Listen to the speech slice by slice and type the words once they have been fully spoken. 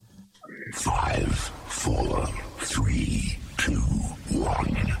5, 4, 3, 2,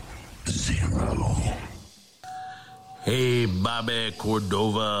 1, 0. Hey, Bobby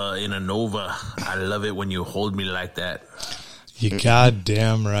Cordova in a Nova. I love it when you hold me like that. You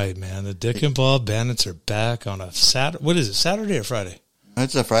goddamn right, man. The Dick and Ball Bandits are back on a Saturday. What is it, Saturday or Friday?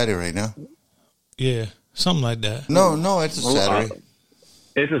 It's a Friday right now. Yeah, something like that. No, it's a Saturday.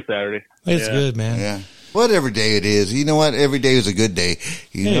 It's a Saturday. It's good, man. Yeah. Whatever day it is. You know what? Every day is a good day.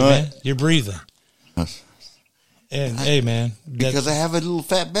 You know man, what? You're breathing. And hey, man. Because I have a little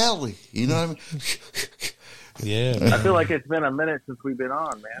fat belly. You know what I mean? Yeah, man. I feel like it's been a minute since we've been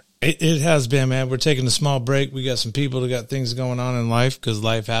on, man. It has been, man. We're taking a small break. We got some people that got things going on in life because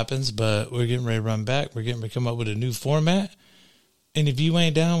life happens, but we're getting ready to run back. We're getting ready to come up with a new format. And if you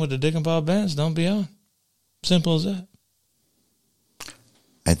ain't down with the Dick and Ball Bands, don't be on. Simple as that.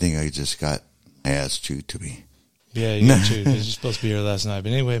 I think I just got my ass chewed to me. Yeah, you got chewed. You're supposed to be here last night.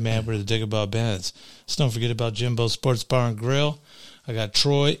 But anyway, man, we're the Dick and Ball Bands. So don't forget about Jimbo Sports Bar and Grill. I got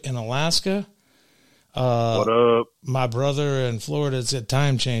Troy in Alaska. What up? My brother in Florida, it's a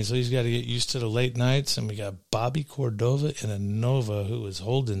time change, so he's got to get used to the late nights. And we got Bobby Cordova in a Nova who is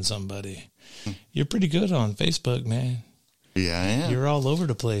holding somebody. You're pretty good on Facebook, man. Yeah, I am. You're all over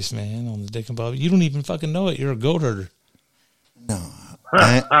the place, man, on the Dick and Bobby. You don't even fucking know it. You're a goat herder. No.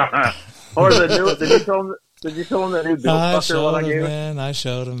 Or the new, did you tell him the new Bill Fucker one I gave? I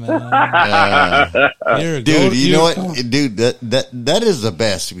showed him, man. You're a dude, goat. you know what? Dude, that is the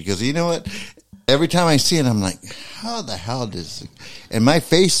best because you know what? Every time I see it, I'm like, how the hell does it? And my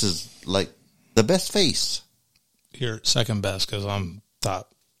face is like the best face. You're second best because I'm top.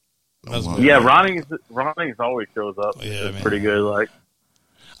 Yeah, Ronnie's always shows up. Yeah, it's pretty good. Like,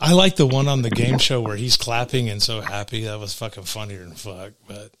 I like the one on the game show where he's clapping and so happy. That was fucking funnier than fuck.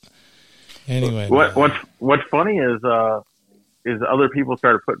 But anyway, what's funny is other people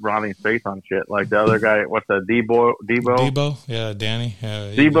started putting Ronnie's face on shit. Like the other guy, what's that? Debo, yeah, Danny,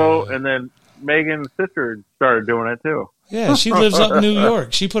 Debo, and then Megan's sister started doing it too. Yeah, she lives up in New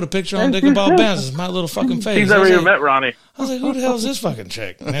York. She put a picture on Dick and Ball Bands. It's my little fucking face. She's never even met Ronnie. I was like, who the hell is this fucking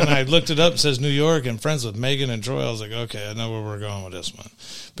chick? And then I looked it up. It says New York and friends with Megan and Troy. I was like, okay, I know where we're going with this one.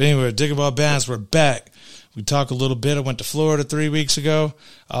 But anyway, Dick and Ball Bands, we're back. We talked a little bit. I went to Florida 3 weeks ago.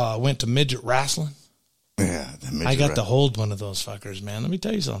 Went to midget wrestling. Yeah, I got to hold one of those fuckers, man. Let me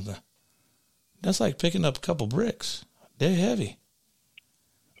tell you something. That's like picking up a couple bricks. They're heavy.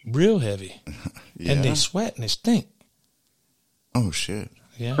 Real heavy. Yeah. And they sweat and they stink. Oh, shit.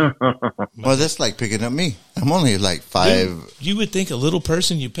 Yeah. Well, that's like picking up me. I'm only like 5. Dude, you would think a little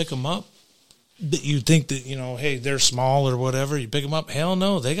person, you pick them up, that you think that, you know, hey, they're small or whatever. You pick them up. Hell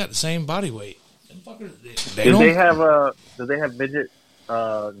no. They got the same body weight. Do they have midget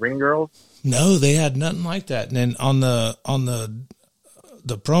ring girls? No, they had nothing like that. And then on the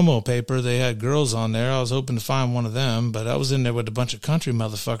promo paper, they had girls on there. I was hoping to find one of them, but I was in there with a bunch of country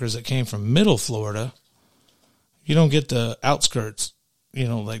motherfuckers that came from middle Florida. You don't get the outskirts, you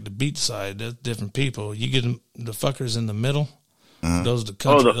know, like the beach side. That's different people. You get the fuckers in the middle. Those are the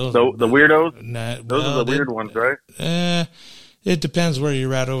country. The weirdos? Nah, those are the weird ones, right? It depends where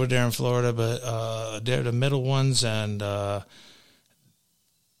you're at over there in Florida, but they're the middle ones, and they're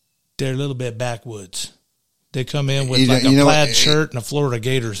a little bit backwoods. They come in with a plaid shirt and a Florida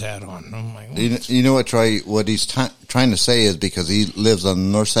Gators hat on. I'm like, you know what, Troy? What he's trying to say is because he lives on the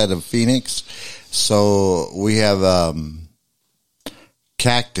north side of Phoenix, so we have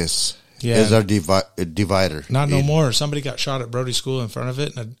Cactus is our divider. Not no more. Somebody got shot at Brody School in front of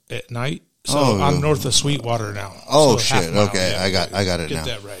it at night. So I'm north of Sweetwater now. Oh, shit. Okay, yeah, I got it get now.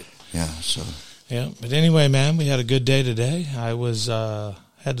 Get that right. Yeah, so. Yeah, but anyway, man, we had a good day today. I was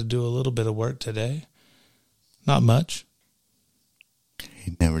had to do a little bit of work today. Not much.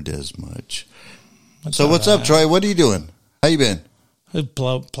 He never does much. So what's up, Troy? What are you doing? How you been?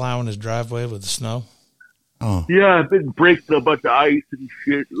 Plowing his driveway with the snow. Oh. Yeah, I've been breaking a bunch of ice and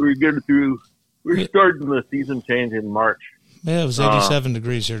shit. We're getting through. We're starting the season change in March. Yeah, it was 87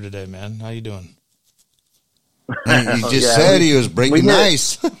 degrees here today, man. How you doing? He just said he was breaking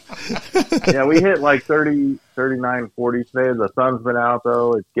ice. Yeah, we hit like 30, 39, 40 today. The sun's been out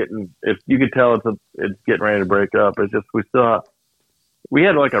though. You could tell it's getting ready to break up. It's just we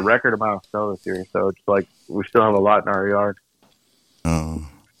had like a record amount of snow this year, so it's like we still have a lot in our yard. Oh.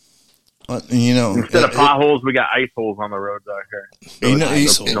 Well, you know, instead of potholes, we got ice holes on the roads out here. So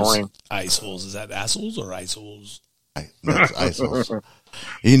ice holes. Ice holes. Is that assholes or ice holes? That's ice holes.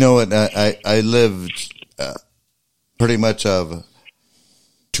 You know what? I lived pretty much of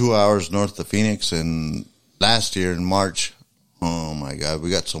 2 hours north of Phoenix, and last year in March, oh my God,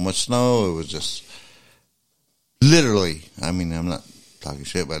 we got so much snow. It was just literally. I mean, I'm not talking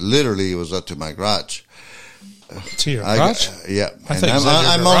shit, but literally it was up to my garage. To your crotch? Yeah. I And think it's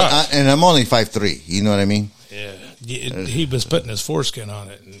at your garage. I'm only 5'3". You know what I mean? Yeah. He was putting his foreskin on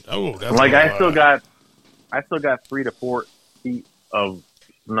it. And, that's Like I still got 3 to 4 feet of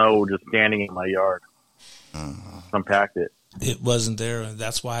snow just standing in my yard. Unpacked it. It wasn't there.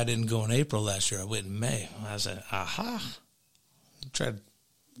 That's why I didn't go in April last year. I went in May. I said, aha. Tried.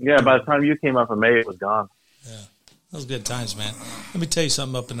 Yeah, by the time you came up in May, it was gone. Yeah. Those good times, man. Let me tell you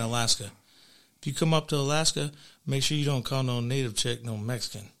something up in Alaska. If you come up to Alaska, make sure you don't call no native chick no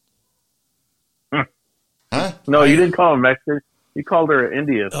Mexican. Huh? No, you didn't call her Mexican. You called her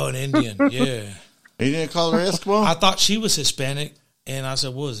Indian. Oh, an Indian, yeah. You didn't call her Eskimo? I thought she was Hispanic, and I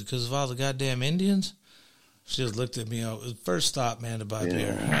said, what is it, because of all the goddamn Indians? She just looked at me. First thought, man, about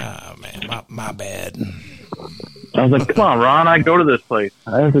there. Ah, man, my bad. I was like, come on, Ron, I go to this place.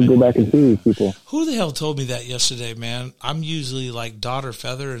 I have to go back and see these people. Who the hell told me that yesterday, man? I'm usually like Dot or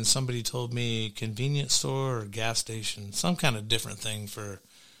Feather, and somebody told me convenience store or gas station, some kind of different thing for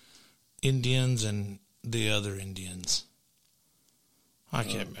Indians and the other Indians. I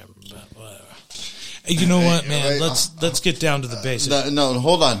can't remember, but whatever. Hey, you know what, man? Let's get down to the basics. No,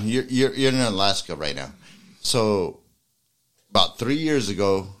 hold on. You're in Alaska right now. So about 3 years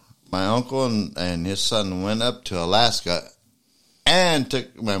ago, my uncle and his son went up to Alaska and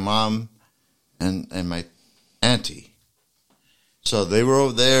took my mom and my auntie. So they were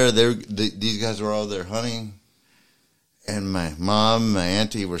over there. These guys were over there hunting. And my mom, my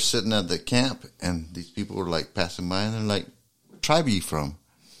auntie were sitting at the camp, and these people were like passing by, and they're like, "What tribe are you from?"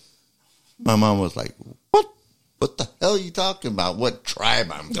 My mom was like, "What? What the hell are you talking about? What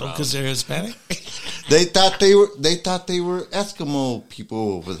tribe I'm from?" Because they're Hispanic? They thought they were Eskimo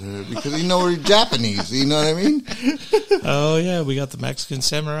people over there because we're Japanese. You know what I mean? Oh yeah, we got the Mexican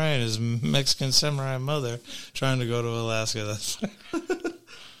samurai and his Mexican samurai mother trying to go to Alaska. That's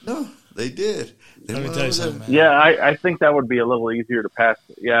No, they did. Let me tell you something, man. Yeah, I think that would be a little easier to pass.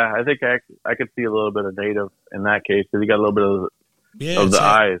 Yeah, I think I could see a little bit of native in that case because you got a little bit of it's the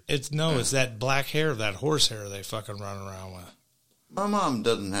eyes. It's that black hair, that horse hair they fucking run around with. My mom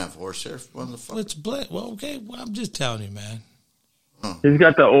doesn't have horsehair. What the fuck? It's black. Well, okay. Well, I'm just telling you, man. He's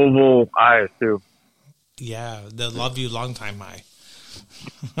got the oval eyes too. Yeah, the love you long time eye.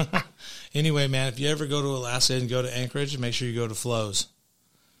 Anyway, man, if you ever go to Alaska and go to Anchorage, make sure you go to Flo's.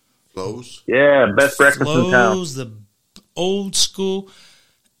 Flo's? Yeah, best breakfast in town. Flo's, the old school.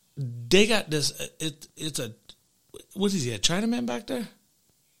 They got this. It's a. What is he? A Chinaman back there?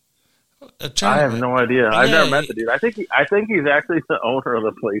 I have no idea. I've never met the dude. I think he's actually the owner of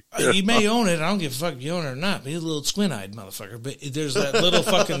the place. He may own it. I don't give a fuck if you own it or not. But he's a little squint-eyed motherfucker. But there's that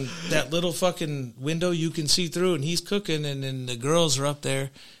little fucking window you can see through, and he's cooking, and then the girls are up there,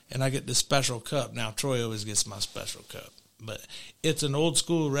 and I get the special cup. Now Troy always gets my special cup, but it's an old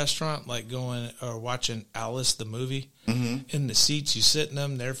school restaurant, like going or watching Alice the movie. Mm-hmm. In the seats, you sit in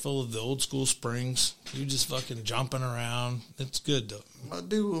them. They're full of the old school springs. You just fucking jumping around. It's good though.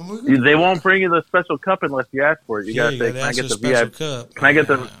 They won't bring you the special cup unless you ask for it. You gotta say, "Can I get the VIP cup? Can I get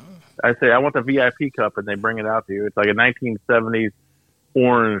the?" I say, "I want the VIP cup," and they bring it out to you. It's like a 1970s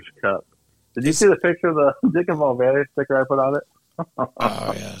orange cup. Did you see the picture of the Dick and Valverde sticker I put on it? Oh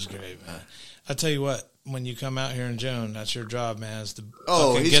yeah, it's great, man. I tell you what, when you come out here in June, that's your job, man. Is to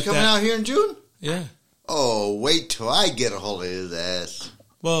he's coming out here in June? Yeah. Oh, wait till I get a hold of his ass.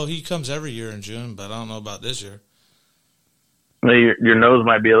 Well, he comes every year in June, but I don't know about this year. Your nose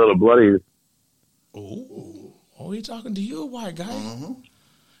might be a little bloody. Oh, he talking to you, a white guy? Mm-hmm.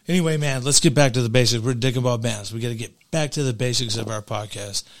 Anyway, man, let's get back to the basics. We're Dick and Bob Bands. We got to get back to the basics of our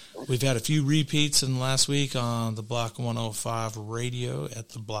podcast. We've had a few repeats in the last week on the Block 105 radio at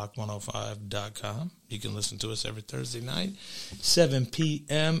theblock105.com. You can listen to us every Thursday night, 7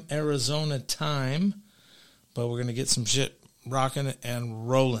 p.m. Arizona time. But we're going to get some shit rocking and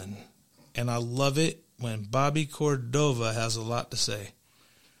rolling. And I love it when Bobby Cordova has a lot to say.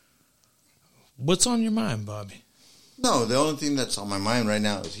 What's on your mind, Bobby? No, the only thing that's on my mind right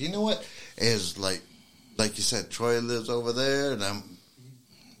now is, you know what, is like you said, Troy lives over there, and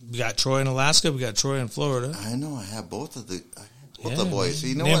we got Troy in Alaska, we got Troy in Florida. I know, I have both of the boys.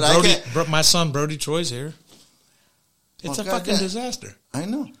 You know man, what, my son Brody Troy's here. It's a fucking disaster. I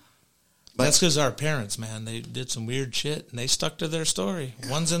know. But that's because our parents, man, they did some weird shit, and they stuck to their story.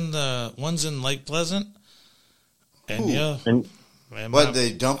 One's in Lake Pleasant, and what,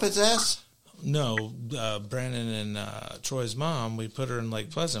 they dump his ass? No, Brandon and Troy's mom, we put her in Lake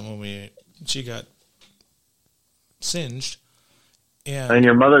Pleasant when she got singed. And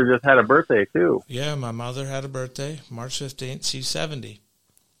your mother just had a birthday, too. Yeah, my mother had a birthday, March 15th. She's 70.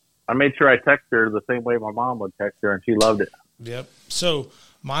 I made sure I texted her the same way my mom would text her, and she loved it. Yep. So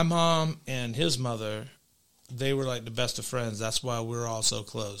my mom and his mother, they were like the best of friends. That's why we're all so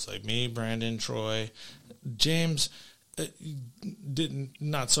close. Like me, Brandon, Troy, James, didn't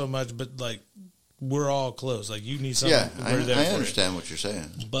not so much, but like we're all close. Like you need something. Yeah, we're there I for understand what you're saying.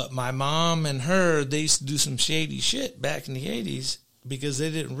 But my mom and her, they used to do some shady shit back in the 80s because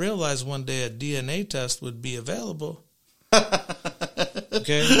they didn't realize one day a DNA test would be available.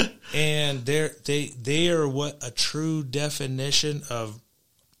 Okay, and they are what a true definition of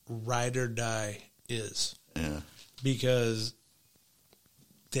ride or die is. Yeah. Because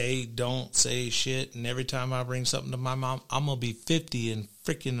they don't say shit, and every time I bring something to my mom, I'm gonna be 50 in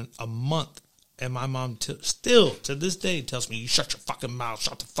freaking a month, and my mom still to this day tells me, "You shut your fucking mouth,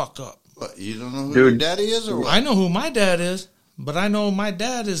 shut the fuck up." What, you don't know who Dude. your daddy is, or what? I know who my dad is, but I know my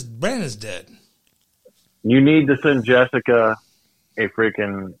dad is Brandon's dad. You need to send Jessica a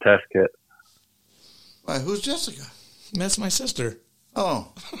freaking test kit. Why, who's Jessica? That's my sister.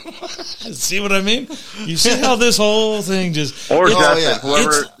 Oh, See what I mean? You see how this whole thing just Or Oh, Justin, yeah.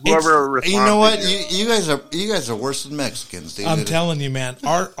 whoever responds. you know what? to You guys are worse than Mexicans, dude. I'm telling you, man,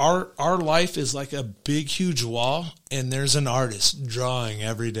 our life is like a big, huge wall, and there's an artist drawing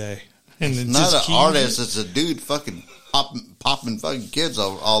every day. And It's it not just an keeps- artist. It's a dude fucking popping fucking kids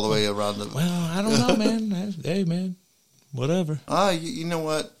all the way around the. Well, I don't know, man. Hey, man, whatever. You know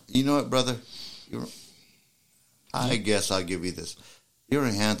what? You know what, brother? I guess I'll give you this. You're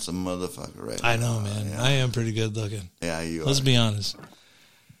a handsome motherfucker, right? I know, man. Yeah. I am pretty good looking. Yeah, you Let's are. be honest.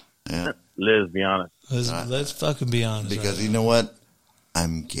 Yeah. Liz, be honest. Let's fucking be honest. Because right you know what?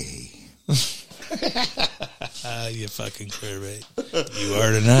 I'm gay. you fucking queerbait. You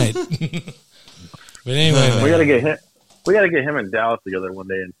are tonight. But anyway, man. We gotta get him. We gotta get him and Dallas together one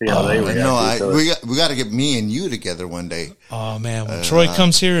day and see how they react. No, to each other. we got to get me and you together one day. Oh man, when Troy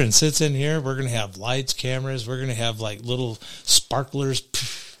comes here and sits in here, we're gonna have lights, cameras. We're gonna have like little sparklers.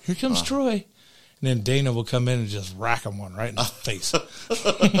 Here comes Troy, and then Dana will come in and just rack him one right in the face.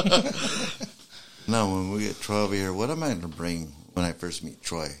 No, when we get Troy over here, what am I going to bring when I first meet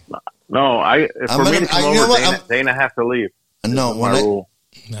Troy? No, for me to come you know over, what? Dana has to leave. No, My rule.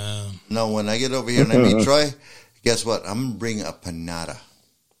 when I get over here and I meet Troy, guess what? I'm going to bring a panada.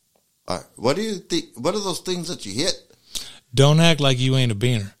 All right, what do you think? What are those things that you hit? Don't act like you ain't a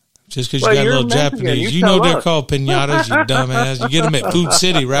beaner. Just because Well, you got a you're little Mexican. Japanese, You you know tell they're us. called pinatas. You dumbass. You get them at Food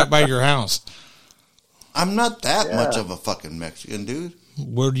City, right by your house. I'm not that much of a fucking Mexican, dude.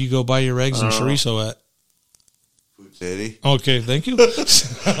 Where do you go buy your eggs and chorizo at? Food City. Okay, thank you.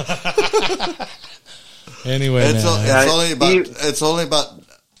 Anyway, It's, man, it's only about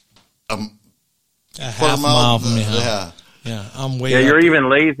a quarter half mile from your house. Yeah. Yeah, I'm way Yeah, up. you're even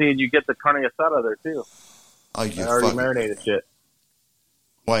lazy and you get the carne asada there too. Oh, you I already fucking. marinated shit.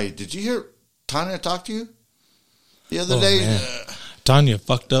 Why, did you hear Tanya talk to you the other Oh, day? man. Tanya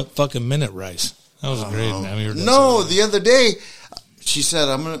fucked up fucking minute rice. That was great. Man. We were No, the other day, she said,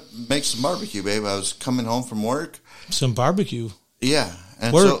 I'm going to make some barbecue, babe. I was coming home from work. some barbecue. Yeah.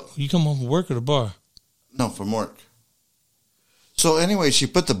 And Work. so, You come home from work or the bar? no, from work. So anyway, she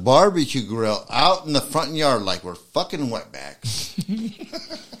put the barbecue grill out in the front yard like we're fucking wetbacks.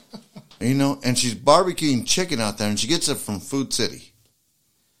 You know, and she's barbecuing chicken out there, and she gets it from Food City.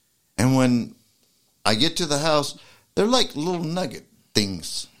 And when I get to the house, they're like little nugget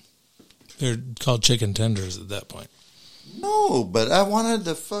things. They're called chicken tenders at that point. No, but I wanted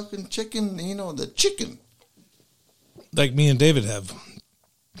the fucking chicken, you know, the chicken. Like me and David have.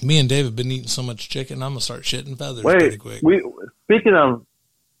 Me and David been eating so much chicken, I'm gonna start shitting feathers pretty Wait, quick. speaking of,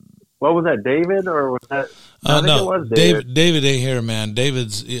 what was that, David or was that? I think it No, was David. David ain't here, man.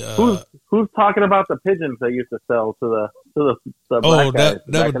 David's. Who's talking about the pigeons they used to sell to the black Oh, guys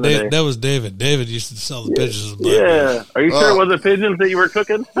back in the day? that was David. David used to sell the pigeons. Yeah. Are you sure it was the pigeons that you were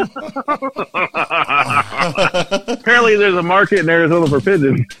cooking? Apparently there's a market in Arizona for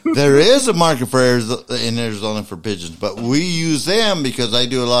pigeons. There is a market for in Arizona for pigeons, but we use them because I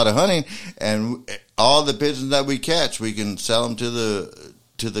do a lot of hunting, and all the pigeons that we catch, we can sell them to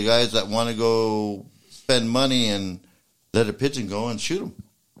the guys that want to go spend money and let a pigeon go and shoot them.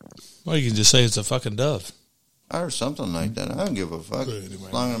 Well, you can just say it's a fucking dove. Or something like that. I don't give a fuck. Anyway.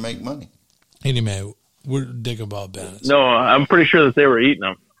 As long as I make money. Anyway, we're digging about bandits. No, I'm pretty sure that they were eating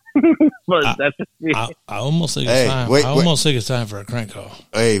them. But that's just me. I almost think Hey, it's time. wait. I almost think it's time for a crank call.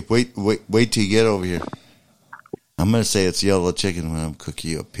 Hey, wait till you get over here. I'm going to say it's yellow chicken when I'm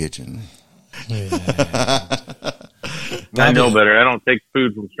cooking you a pigeon. Yeah. I know better. I don't take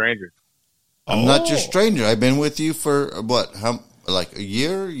food from strangers. I'm not your stranger. I've been with you for what? Like a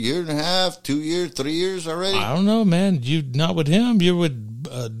year and a half, 2 years, 3 years already? I don't know, man. You not with him. You're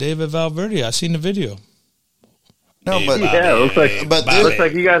with David Valverde. I seen the video. No, but Yeah, it looks like but it looks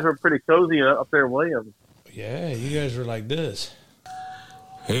like you guys were pretty cozy up there in Williams. Yeah, you guys were like this.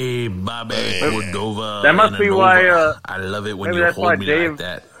 Hey, Bobby Cordova. That must in be a Nova. why, I love it when maybe you that's why hold me Dave- like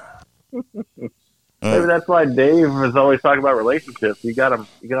that. Maybe that's why Dave is always talking about relationships. You got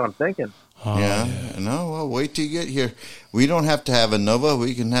him thinking. Oh, yeah, no. Well, wait till you get here. We don't have to have a Nova.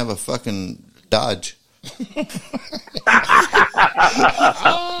 We can have a fucking Dodge.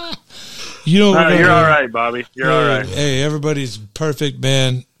 You know, You're all right, Bobby. You're all right. Hey, everybody's perfect,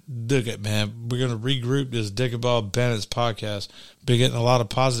 man. Look at man. We're gonna regroup this Dick and Bob Bennett's podcast. Been getting a lot of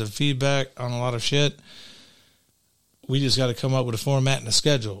positive feedback on a lot of shit. We just got to come up with a format and a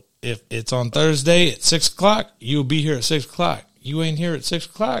schedule. If it's on Thursday at 6:00, you'll be here at 6:00. You ain't here at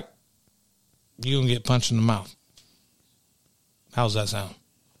 6:00, you gonna get punched in the mouth. How's that sound?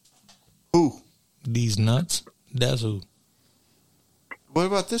 Who? These nuts. That's who. What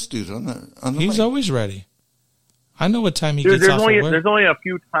about this dude on the He's mic? always ready. I know what time he Dude, gets off of work. there's only a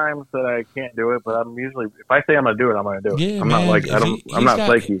few times that I can't do it, but I'm usually, if I say I'm gonna do it, I'm gonna do it. Yeah, I'm man. not like I'm not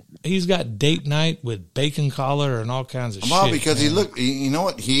flaky. He's got date night with bacon collar and all kinds of Well, shit. because man. you know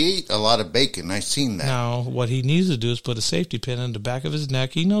what? He ate a lot of bacon. I seen that. Now, what he needs to do is put a safety pin in the back of his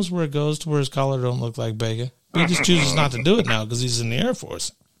neck. He knows where it goes to where his collar don't look like bacon. He just chooses not to do it now because he's in the Air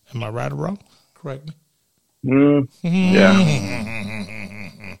Force. Am I right or wrong? Correct me. Yeah.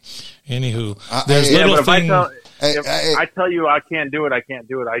 Anywho, I- there's yeah, Yeah, little but if I things. tell Hey, if hey, I tell you I can't do it, I can't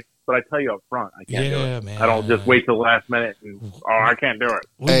do it. But I tell you up front, I can't do Yeah, it. man. I don't just wait till the last minute and I can't do it.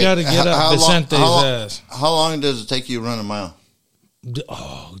 We Hey, got to get how up long- Vicente's how long- ass. How long does it take you to run a mile?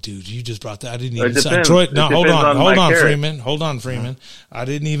 Oh, dude, you just brought that. I didn't It even say. depends. Troy, It no, hold depends on, on my carrot. Freeman. Hold on, Freeman. I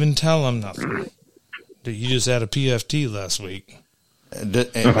didn't even tell him nothing. Dude, you just had a PFT last week. It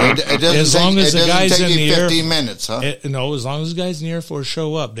doesn't As long as it the doesn't guys take in you the air- 15 minutes, huh? No, as long as the guys in the Air Force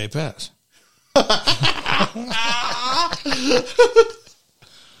show up, they pass.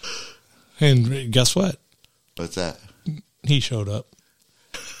 And guess what? What's that? He showed up.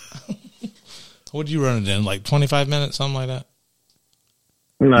 What did you run it in? Like 25 minutes, something like that?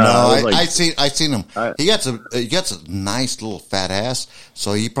 No, No, it was I seen him. I- He gets a nice little fat ass,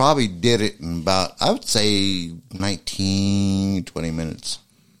 so he probably did it in about, I would say 19, 20 minutes.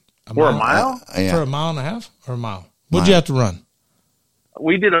 for a mile. Yeah. For a mile and a half or a mile? What'd you have to run?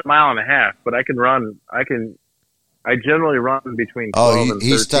 We did a mile and a half, but I generally run between 12 Oh, and 13.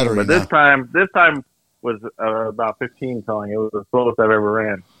 he's stuttering but this time was about 15 telling. It was the slowest I've ever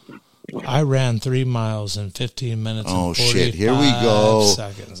ran. I ran 3 miles in 15 minutes. Oh, and shit. Here we 45 go.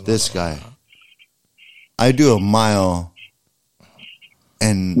 Seconds. This guy. I do a mile,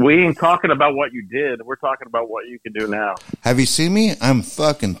 and We ain't talking about what you did. We're talking about what you can do now. have you seen me? I'm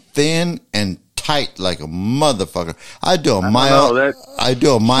fucking thin and tight like a motherfucker. I do a mile. know, that- I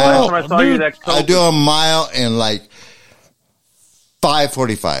do a Last mile. time I saw you, that I coat, do a mile in like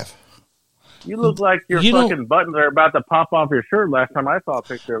 5:45. you look like your You know- fucking buttons are about to pop off your shirt. Last time I saw a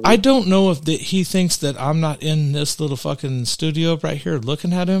picture of you. I don't know if he thinks that I'm not in this little fucking studio right here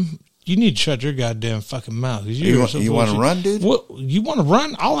looking at him. You need to shut your goddamn fucking mouth. You want to run, dude? What, you want to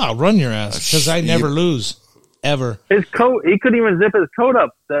run? I'll outrun your ass because I never lose. Ever. His coat, he couldn't even zip his coat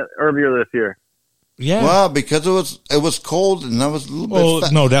up earlier this year. Yeah. Well, because it was cold and I was a little bit. Oh,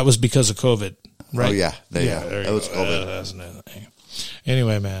 fat. no, that was because of COVID, right? Oh yeah, There that you was go. COVID. That's another thing.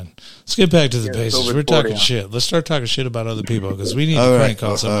 Anyway, man, let's get back to the basics. COVID We're talking 40. shit. Let's start talking shit about other people because we need All to right, crank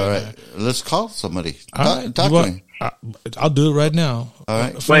call all somebody. right. Let's call somebody. All Talk, right. talk You to want- me. I'll do it right now. All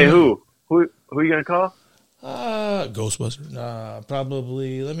right. Wait, Freeman? who you gonna call? Ghostbusters.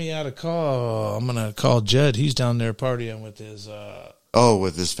 Probably. Let me out a call. I'm gonna call Jed. He's down there partying with his. Oh,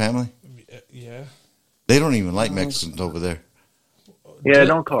 with his family? Yeah. They don't even like Mexicans over there. Yeah,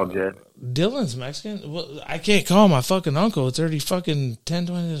 don't call Jed. Dylan's Mexican. Well, I can't call my fucking uncle. It's already fucking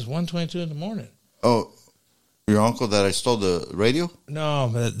 10:20. It's 1:22 in the morning. Oh, your uncle that I stole the radio? No,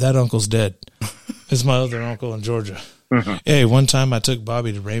 that uncle's dead. It's my other uncle in Georgia. Hey, one time I took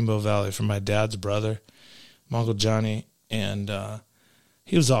Bobby to Rainbow Valley for my dad's brother, my Uncle Johnny, and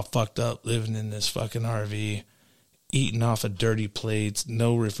he was all fucked up living in this fucking RV, eating off of dirty plates,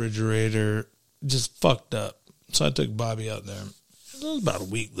 no refrigerator, just fucked up. So I took Bobby out there. It was about a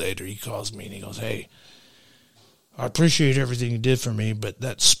week later, he calls me and he goes, "Hey, I appreciate everything you did for me, but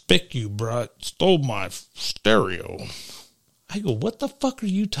that spick you brought stole my stereo." I go, "What the fuck are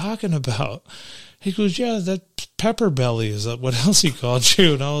you talking about?" He goes, "Yeah, that Pepper Belly is what else he called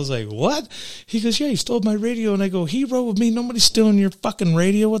you." And I was like, "What?" He goes, "Yeah, he stole my radio." And I go, "He rode with me. Nobody's stealing your fucking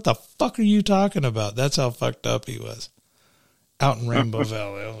radio. What the fuck are you talking about?" That's how fucked up he was. Out in Rainbow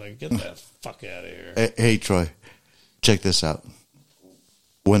Valley. I was like, "Get that fuck out of here." Hey, Troy, check this out.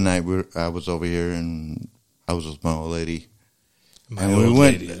 One night I was over here in I was with my old lady. My And old we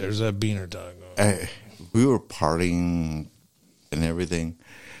went- lady. There's that beaner dog. We were partying and everything.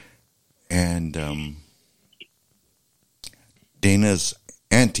 And Dana's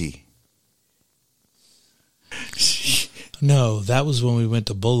auntie. No, that was when we went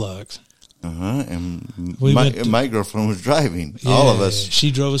to Bullocks. And We went to- my girlfriend was driving. All of Yeah, us.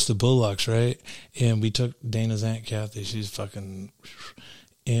 She drove us to Bullocks, right? And we took Dana's Aunt Kathy. She's fucking.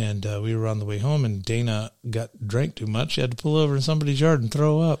 And we were on the way home, and Dana drank too much. She had to pull over in somebody's yard and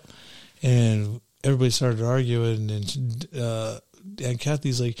throw up. And everybody started arguing, and Aunt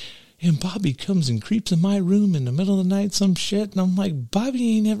Kathy's like, and Bobby comes and creeps in my room in the middle of the night, some shit. And I'm like,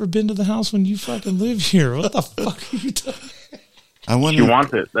 Bobby ain't ever been to the house when you fucking live here. What the fuck are you talking? I went She and,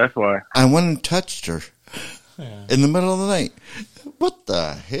 wants it. That's why. I went and touched her Yeah. in the middle of the night. What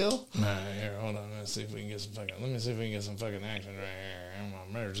the hell? Nah, here, hold on. Let's see if we can get some fucking. Let me see if we can get some fucking action right here.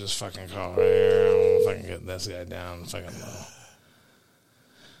 I'm gonna just fucking call right here. I'm gonna fucking get this guy down fucking low.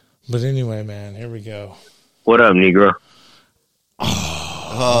 But anyway, man, here we go. What up, Negro?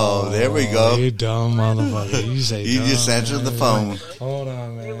 Oh, there we go. You dumb motherfucker. You say You dumb, just answered the man. phone. Hold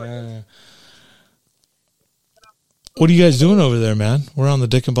on, man. What are you guys doing over there, man? We're on the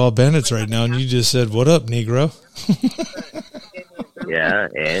Dick and Ball Bandits right now, and you just said, "What up, Negro?" Yeah,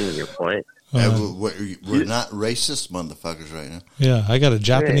 and your point. We're not racist motherfuckers right now. Yeah, I got a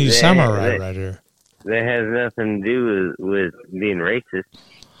Japanese samurai right here. That has nothing to do with being racist.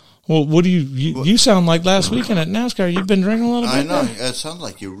 Well, what do you sound like last weekend at NASCAR? You've been drinking a little bit. I know. It sounds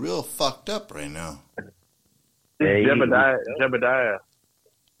like you're real fucked up right now. Yeah, Jebediah.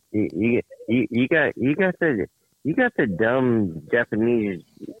 You got the dumb Japanese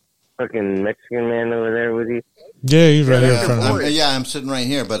fucking Mexican man over there with you. Yeah, he's right here in front of me. I'm sitting right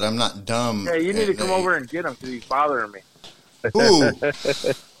here, but I'm not dumb. Hey, you need to come over and get him because he's bothering me. Ooh,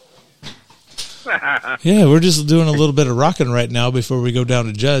 Yeah, we're just doing a little bit of rocking right now before we go down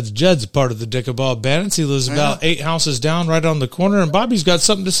to Judd's. Judd's part of the Dick and Ball Bandits. He lives about 8 houses down, right on the corner. And Bobby's got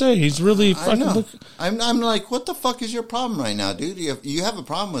something to say. He's really I fucking. know. I'm like, what the fuck is your problem right now, dude? You have a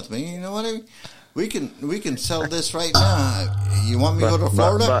problem with me? You know what I mean? We can sell this right now. You want me to go to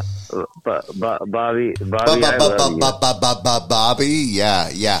Florida? Bobby, I love you. Bobby, yeah.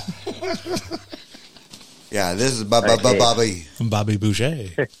 Yeah, this is Bobby. Bobby Boucher.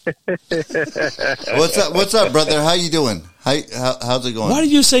 What's up, brother? How you doing? How's it going? Why do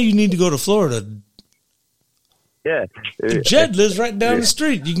you say you need to go to Florida? Yeah. Jed lives right down the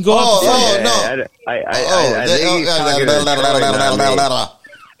street. You can go out. Oh, I think he's talking to Troy, not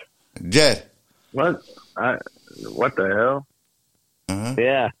me. Jed. What? What the hell? Uh-huh.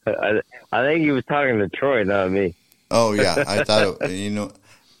 Yeah, I think he was talking to Troy, not me. Oh yeah, I thought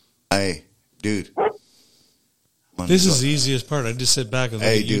hey, dude. This is the easiest part. I just sit back and look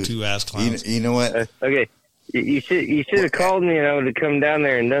Hey, at you dude. two ass clowns. You know what? Okay, you should have called me and I would have come down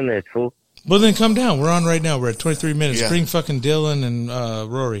there and done this, fool. Well, then come down. We're on right now. We're at 23 minutes. Yeah. Bring fucking Dylan and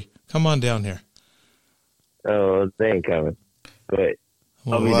Rory. Come on down here. Oh, they ain't coming. But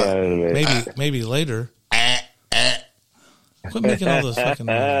I'll be Well, down in a minute. Maybe later. Quit making all those fucking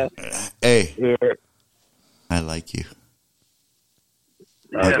noise. Hey, I like you.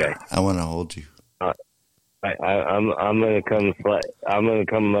 Okay, I want to hold you. I'm gonna come. I'm gonna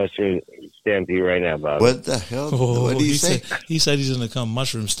come mushroom stamp you right now, Bob. What the hell? Oh, What do you say? He said he's going to come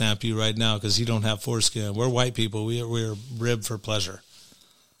mushroom stamp you right now because he don't have foreskin. We're white people. We're ribbed for pleasure.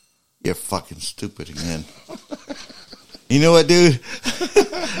 You're fucking stupid again. You know what, dude?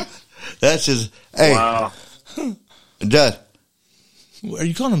 That's just hey, Wow. Dad, Are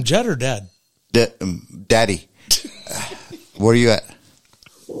you calling him Jed or Dad? Daddy. Where are you at?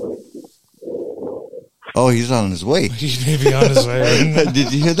 Oh, he's on his way. He may be on his way. Right now.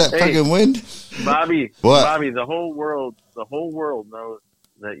 Did you hear that fucking wind? Bobby, What? Bobby, the whole world knows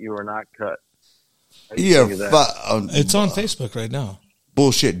that you are not cut. You're think of that? It's on Facebook right now.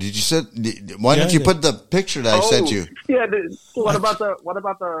 bullshit. Did you why Yeah, didn't you I put the picture that I sent you? Yeah. What about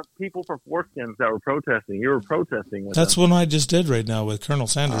the people for foreskins that were protesting? You were protesting with That's them. what I just did right now with Colonel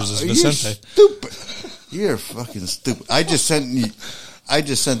Sanders as You're Vicente. stupid. You're fucking stupid. I just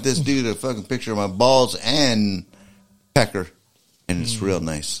sent this dude a fucking picture of my balls and pecker, and it's real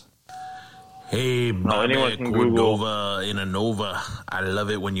nice. Hey, anyone Bobby can Google. Cordova in a Nova. I love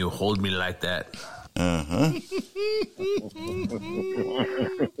it when you hold me like that.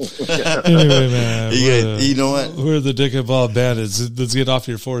 Anyway, man, You know what? we're the Dick and Ball Bandits. Let's get off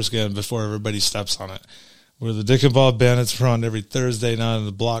your foreskin before everybody steps on it. We're the Dick and Ball Bandits. We're on every Thursday night on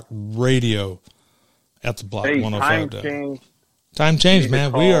the Block Radio at the Block Hey, 105. time change. Time changed, Need to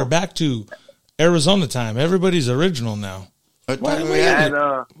man. call. We are back to Arizona time. Everybody's original now. What time are we at? Add,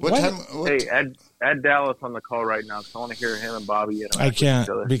 What Why- time? What, hey, add Dallas on the call right now because I want to hear him and Bobby interact I with can't each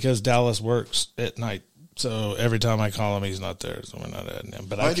other. because Dallas works at night. So every time I call him, he's not there. So we're not adding him.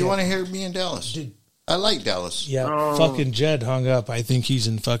 But Why do you want to hear me in Dallas? Dude. I like Dallas. Yeah, Oh. fucking Jed hung up. I think he's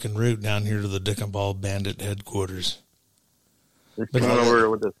in fucking route down here to the Dick and Ball Bandit headquarters. He's But- coming over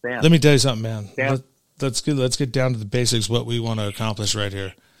with the stamp. Let me tell you something, man. Yeah. Let's get down to the basics. What we want to accomplish right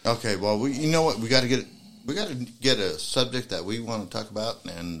here. Okay, well, you know what? We got to get a subject that we want to talk about,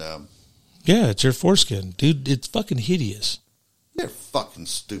 and Yeah, it's your foreskin, dude. It's fucking hideous. you're fucking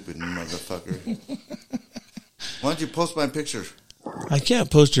stupid, motherfucker. Why don't you post my picture? I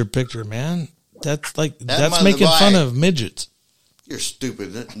can't post your picture, man. That's that's mother making fun boy. of midgets. You're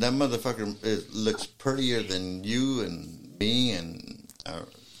stupid. That motherfucker looks prettier than you and me and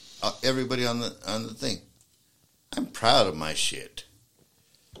everybody on the thing. I'm proud of my shit.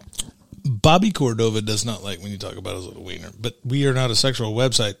 Bobby Cordova does not like when you talk about his little wiener, but we are not a sexual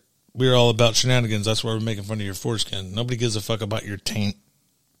website. We're all about shenanigans. That's why we're making fun of your foreskin. Nobody gives a fuck about your taint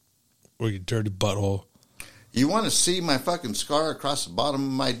or your dirty butthole. You want to see my fucking scar across the bottom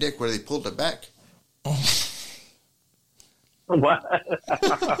of my dick where they pulled it back? What?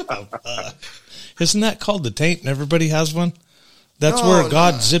 Isn't that called the taint and everybody has one? That's No, where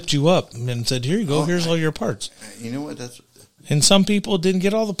God no. zipped you up and said, here you go, here's all your parts. You know what? That's And some people didn't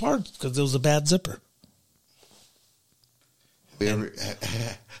get all the parts because it was a bad zipper.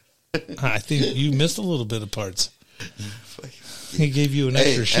 I think you missed a little bit of parts. He gave you an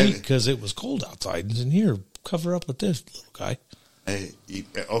Hey, extra hey. sheet because it was cold outside. And said, here, cover up with this, little guy. Hey,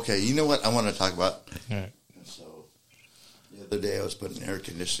 okay, you know what I want to talk about? All right. So, the other day I was putting air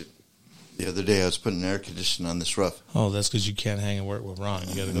conditioning on this roof. Oh, that's because you can't hang and work with Ron.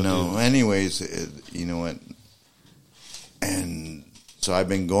 You got to go No, do anyways, you know what? And so I've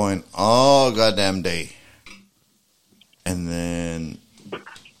been going all goddamn day. And then I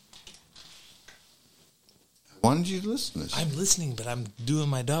wanted you to listen to this. I'm listening, but I'm doing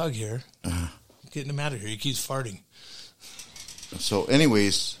my dog here. Getting him out of here. He keeps farting. So,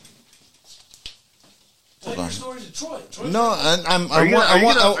 anyways, hold on. story to Troy. No, Are you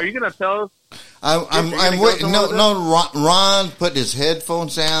gonna tell us? I'm gonna go waiting. somewhere No. Ron put his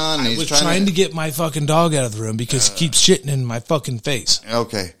headphones down. And I he's was trying to get my fucking dog out of the room because he keeps shitting in my fucking face.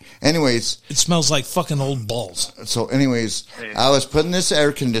 Okay. Anyways, It smells like fucking old balls. so I was putting this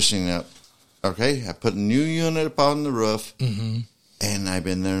air conditioning up. Okay, I put a new unit up on the roof, and I've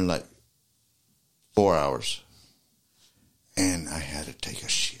been there like 4 hours, and I had to take a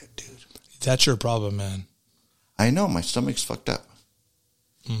shit, dude. That's your problem, man. I know my stomach's fucked up,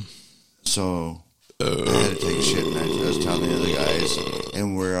 so I had to take a shit. And I was telling the other guys,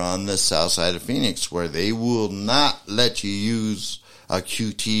 and we're on the south side of Phoenix, where they will not let you use a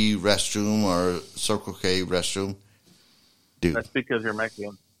QT restroom or Circle K restroom, dude. That's because you're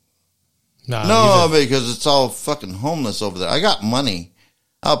Mexican. No, because it's all fucking homeless over there. I got money.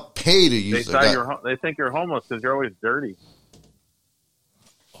 I'll pay to They use thought it. they think you're homeless because you're always dirty.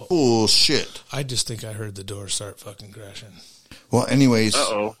 Bullshit. I just think I heard the door start fucking crashing. Well, anyways,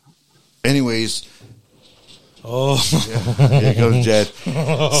 Oh, Oh, here goes Jed.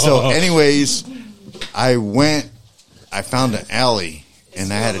 So, anyways, I found an alley,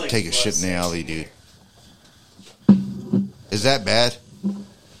 and I had to take a shit in the alley, dude. Is that bad?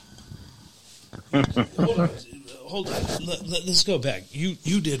 hold on. Let's go back. You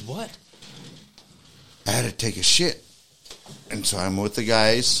did what? I had to take a shit. And so I'm with the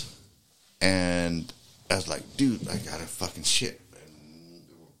guys, and I was like, dude, I got to fucking shit. And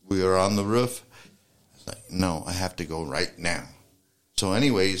we were on the roof. I was like, no, I have to go right now. So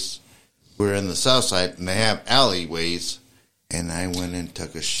anyways, we're in the south side, and they have alleyways, and I went and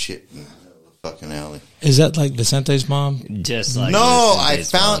took a shit in the fucking alley. Is that like Vicente's mom? Just like No,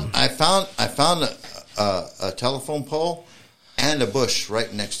 Vicente's mom. I found a telephone pole and a bush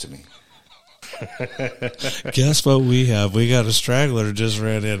right next to me. Guess what we have? We got a straggler just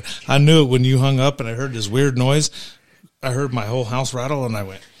ran in. I knew it when you hung up and I heard this weird noise. I heard my whole house rattle and I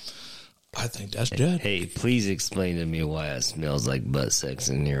went, I think that's Jed. Hey, please explain to me why it smells like butt sex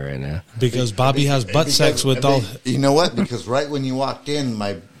in here right now. Because Bobby has butt sex with all. You know what? Because right when you walked in,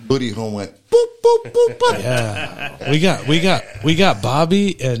 my booty hole went boop boop boop boop. Yeah, we got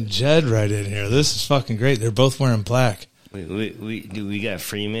Bobby and Jed right in here. This is fucking great. They're both wearing black. We got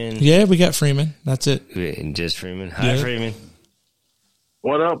Freeman. Yeah, we got Freeman. That's it. Wait, just Freeman. Hi, Yeah. Freeman.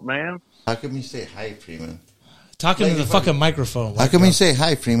 what up, man? How come you say hi, Freeman? Talking to the fucking microphone. How come you say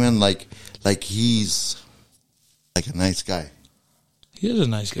hi, Freeman? Like he's like a nice guy. He is a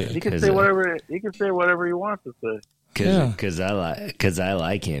nice guy. He can Is say it- whatever. He can say whatever he wants to say. Yeah. Cause I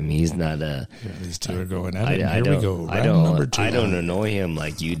like him. He's not a. These two are going at it. I Here don't. we go. I Round number don't. 2. I don't annoy him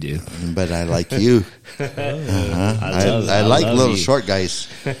like you do. But I like you. I like love little you. short guys.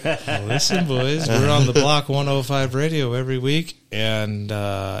 Well, listen, boys, we're on the Block 105 radio every week and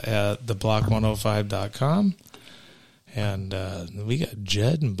at theblock105.com. And we got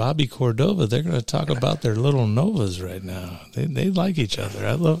Jed and Bobby Cordova. They're going to talk about their little Novas right now. They like each other.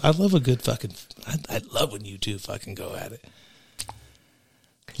 I love a good fucking. I love when you two fucking go at it.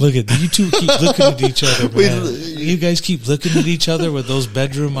 Look at you two keep looking at each other. Man. You guys keep looking at each other with those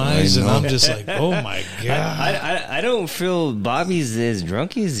bedroom eyes, and I'm just like, oh my god. I don't feel Bobby's as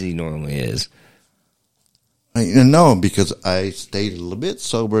drunk as he normally is. No, because I stayed a little bit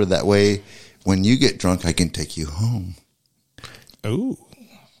sober. That way, when you get drunk, I can take you home. Ooh.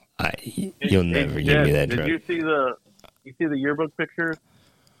 You'll never give me that Did drunk. you see the yearbook pictures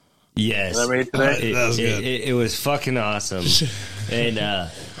Yes, that I made today? That was good. It was fucking awesome, and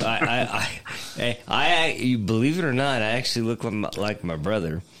I you believe it or not, I actually look like my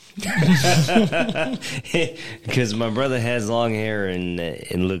brother, because my brother has long hair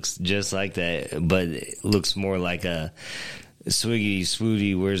and looks just like that, but it looks more like a Swiggy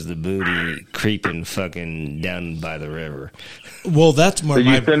Swooty, where's the booty, creeping fucking down by the river. Well, that's more Did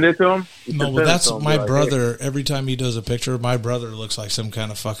you my. send it to him? You No, should well, send it that's to him, my like, brother. Every time he does a picture, my brother looks like some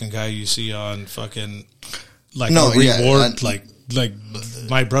kind of fucking guy you see on fucking like No, a yeah, reward. Like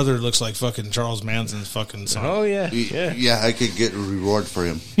my brother looks like fucking Charles Manson's fucking son. Oh yeah. Yeah, I could get a reward for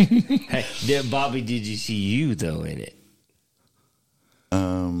him. Hey, Bobby, did you see you though in it?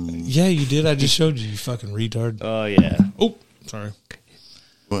 Yeah, you did. I just showed you, you fucking retard. Oh yeah. Oh, sorry.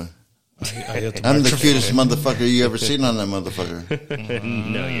 What? I hit the I'm the microphone. cutest motherfucker you ever seen on that motherfucker.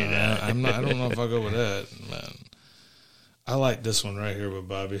 No, you're not. I'm not. I don't know if I'll go with that. Man. I like this one right here with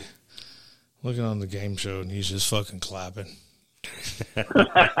Bobby. Looking on the game show, and he's just fucking clapping.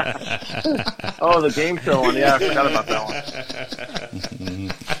 Oh, the game show one. Yeah, I forgot about that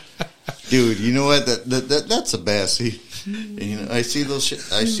one. Dude, you know what? That's the best. You know, I see those shit.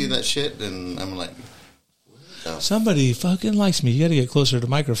 I see that shit, and I'm like, Somebody fucking likes me. You got to get closer to the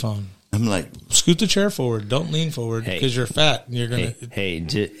microphone. I'm like, Scoot the chair forward. Don't lean forward Hey. because you're fat and you're gonna. Hey,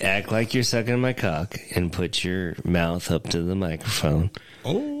 just act like you're sucking my cock and put your mouth up to the microphone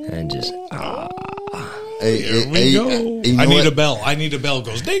Oh, and just hey, here we hey, go. you know I need what? a bell. I need a bell.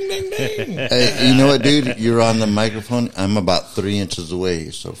 Goes ding ding ding. Hey, you know what, dude? You're on the microphone. I'm about 3 inches away,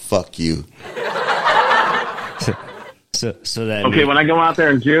 so fuck you. so that Okay, when I go out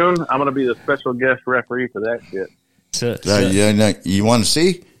there in June, I'm going to be the special guest referee for that shit. Yeah, no, you want to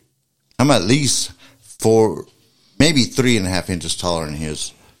see? I'm at least 4, maybe 3.5 inches taller than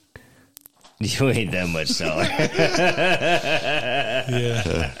his. you ain't that much taller.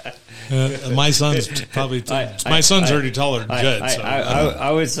 Yeah. My son's probably. My son's already taller than Jed. So.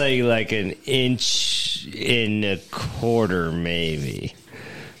 I would say like an inch and a quarter, maybe.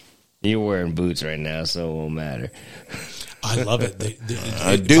 You're wearing boots right now, so it won't matter. I love it. Dude,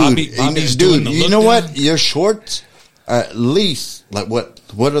 Bobby's doing dude, the you look know down. what? Your shorts are at least, like, what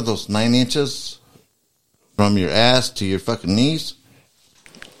are those, 9 inches from your ass to your fucking knees?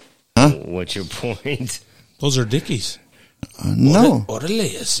 What's your point? Those are Dickies. No. Orale, I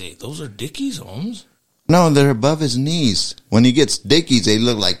say. Those are Dickies, Holmes. No, they're above his knees. When he gets dickies, they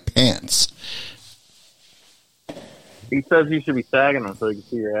look like pants. He says you should be sagging them so he can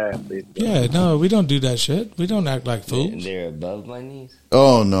see your ass. Basically. Yeah, no, we don't do that shit. We don't act like fools. They're above my knees.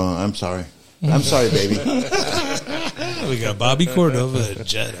 Oh, no, I'm sorry. I'm sorry, baby. We got Bobby Cordova and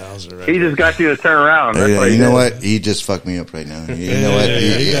Jed Hauser right He just got you to turn around. That's Yeah, what he you know did. what? He just fucked me up right now. You Yeah, know what?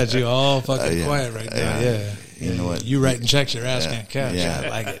 he got you all fucking yeah. quiet right now. Yeah. You know what? You writing checks your ass Yeah. can't catch. Yeah. I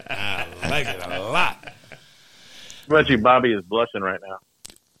like it. I like it a lot. I bet you Bobby is blushing right now.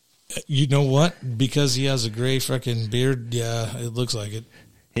 You know what? Because he has a gray fucking beard, yeah, it looks like it.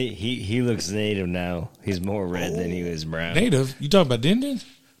 He looks native now. He's more red than he was brown. Native? You talking about the Indians?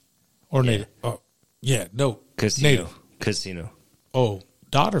 Or native? Oh, yeah, no. Casino. Native. Casino. Oh,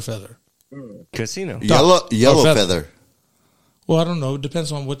 dot or feather? Casino. Yellow feather. feather. Well, I don't know. It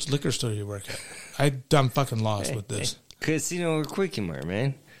depends on which liquor store you work at. I'm fucking lost with this. Casino or Quickie Mart,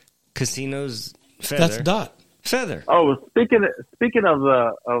 man. Casino's feather. That's dot. Feather. Oh, speaking of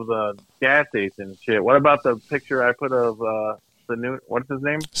the gas station and shit, what about the picture I put of the new, what's his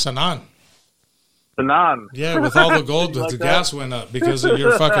name? Sanan. Sanan. Yeah, with all the gold, Like the that? gas went up because of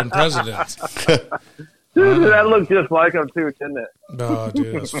your fucking president. Dude, that looked just like him too, didn't it? Oh,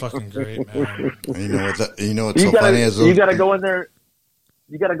 dude, that's fucking great, man. You know what's so funny is You gotta go in there.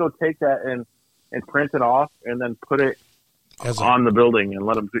 You gotta go take that and print it off and then put it on the building and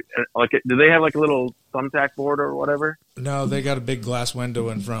let them like. Do they have like a little thumbtack board or whatever? No, they got a big glass window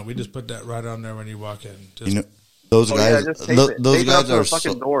in front. We just put that right on there when you walk in. Just those Oh, guys. yeah, just tape it. Those Tape it up guys to the are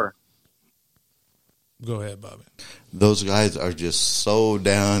fucking so, door. go ahead, Bobby. those guys are just so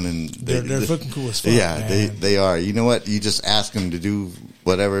down, and They're fucking cool as fuck. yeah, man. they are. You know what? You just ask them to do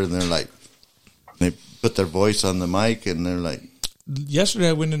whatever, and they're like, they put their voice on the mic, and they're like, Yesterday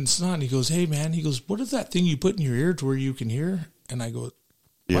I went in Snot and he goes, "Hey man," he goes, "What is that thing you put in your ear to where you can hear?" And I go,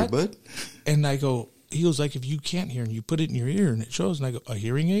 "Yeah, "What?" bud." And I go, he goes, like, if you can't hear and you put it in your ear and it shows, and I go, a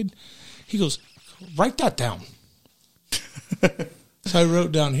hearing aid? He goes, write that down. So I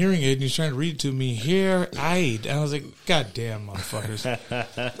wrote down hearing aid, and he's trying to read it to me, hear aid. And I was like, God damn, motherfuckers.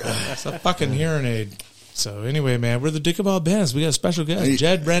 It's a fucking hearing aid. So anyway, man, we're the Dickaball Bands. We got a special guest.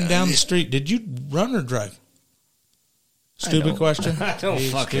 Jed ran down the street. Did you run or drive? Stupid question. I don't Hey,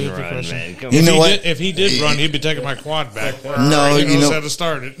 fucking stupid run, question. man. Come You on. know what? If he did run, he'd be taking my quad back. No, he you knows know- how to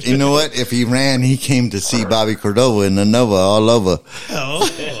start it. You know what? If he ran, he came to see Bobby Cordova in the Nova all over. Oh,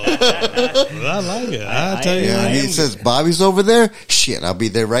 I like it. I tell you, Yeah, what. and he says, Bobby's over there? Shit, I'll be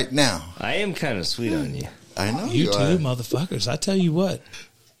there right now. I am kind of sweet on you. I know You you too, are. motherfuckers. I tell you what,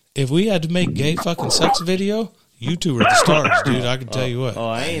 if we had to make gay fucking sex video, you two are the stars, dude. I can tell you what. Oh,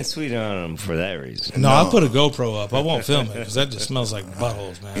 I ain't sweet on him for that reason. No, I'll put a GoPro up. I won't film it because that just smells like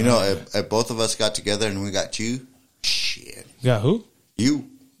buttholes, man. You know, if both of us got together and we got you, shit. got who? You.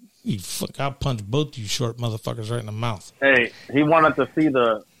 You fuck! I'll punch both you short motherfuckers right in the mouth. Hey, he wanted to see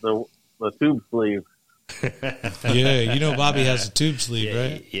the tube sleeve. Yeah, you know Bobby has a tube sleeve, Yeah,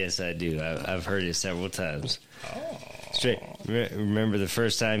 right? yes, I do. I've heard it several times. Straight. Remember the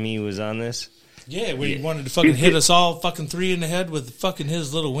first time he was on this? Yeah, when he wanted to fucking hit us all fucking three in the head with fucking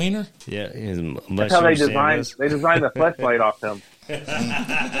his little wiener. Yeah, his That's how they mushroom designed. sandals. They designed the flashlight off him.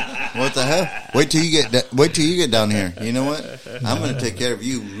 What the hell? Wait till you get down here. You know what? I'm going to take care of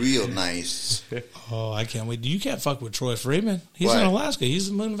you real nice. Oh, I can't wait. You can't fuck with Troy Freeman. He's Why? in Alaska. He's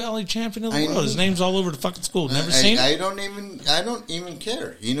the Moon Valley champion of the I world. know. His name's all over the fucking school. Never seen it? I don't even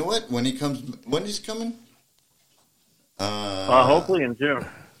care. You know what? When he's coming? Hopefully in June.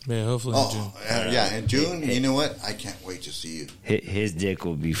 Yeah, hopefully in June. Yeah, in June. You know what? I can't wait to see you. His dick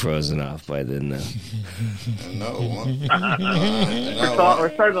will be frozen off by then, though. No, We're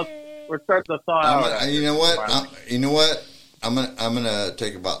starting to thaw out. you know what? You know what? I'm gonna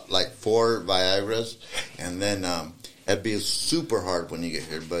take about like 4 Viagra's, and then it'd be super hard when you get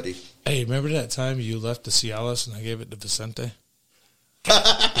here, buddy. Hey, remember that time you left the Cialis and I gave it to Vicente?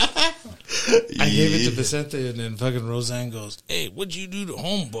 I gave it to Vicente, and then fucking Roseanne goes, "Hey, what'd you do to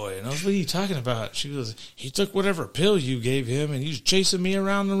homeboy?" And I was, "What are you talking about?" She goes, "He took whatever pill you gave him, and he was chasing me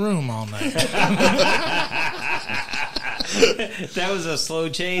around the room all night." That was a slow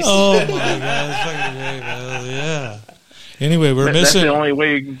chase. Oh my god, that's fucking great, man. Yeah. Anyway, we're That's missing. the only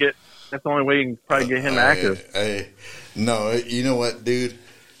way you can get. That's the only way you can probably get him active. No, you know what, dude?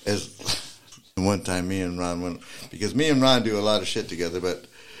 As one time me and Ron went, because me and Ron do a lot of shit together, but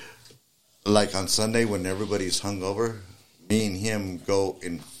like on Sunday when everybody's hungover, me and him go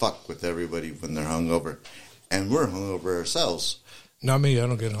and fuck with everybody when they're hungover, and we're hungover ourselves. Not me. I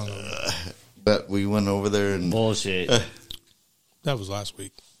don't get hungover. But we went over there and Bullshit. That was last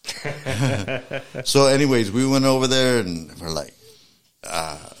week. so anyways, we went over there and we're like,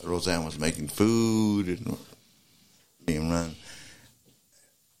 Roseanne was making food, and me and Ron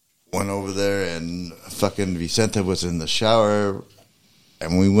went over there, and fucking Vicente was in the shower,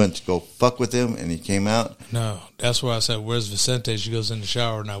 and we went to go fuck with him, and he came out. No, that's why I said, "Where's Vicente?" She goes in the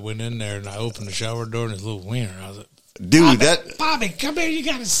shower, and I went in there and I opened the shower door and his little wiener. I was like, Dude, that "Bobby, come here! You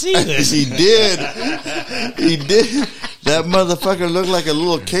got to see this." he did. He did. That motherfucker looked like a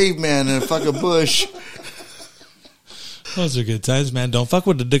little caveman in a fucking bush. Those are good times, man. Don't fuck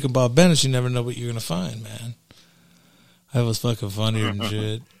with the Dick and Bob Bennett. You never know what you're gonna find, man. That was fucking funnier than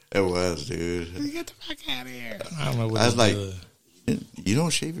shit. It was, dude. Get the fuck out of here! I don't know what I was to like, do. you don't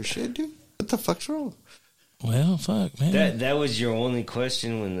shave your shit, dude? What the fuck's wrong? Well, fuck, man. That was your only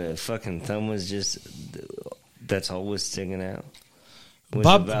question when the fucking thumb was just. That's all was sticking out. Was it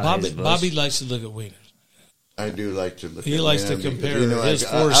about his bush? Bobby likes to look at wieners. I do like to look. He at likes wiener to because, compare his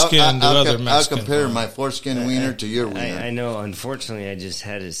foreskin to other I'll Mexican compare folk. my foreskin wiener to your wiener. I know. Unfortunately, I just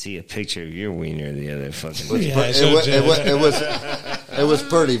had to see a picture of your wiener the other fucking It was, day. Yeah, it was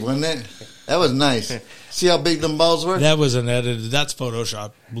pretty, wasn't it? That was nice. See how big them balls were? That was an edited. That's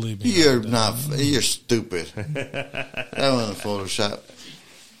Photoshop. Believe me. You're not. You're stupid. That wasn't Photoshop.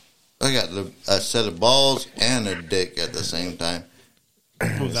 I got a set of balls and a dick at the same time.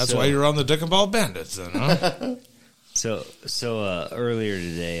 Well, that's why you're on the Dick and Ball Bandits, then, huh? So earlier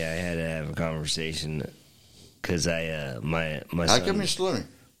today, I had to have a conversation because my How son, come you're slurring?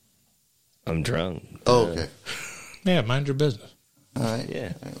 I'm drunk. Oh, okay. Yeah, mind your business. All right.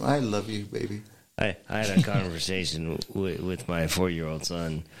 Yeah. I love you, baby. I had a conversation with my 4-year-old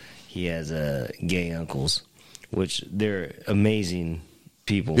son. He has gay uncles, which they're amazing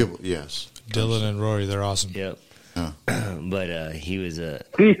people. Yes. Dylan and Rory, they're awesome. Yep. Huh. But he was a.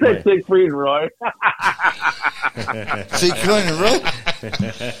 He said 6 feet, Roy. See, going right.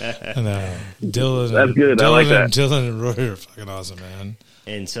 No, Dylan. That's good. I Dylan like that. And Dylan and Rory are fucking awesome, man.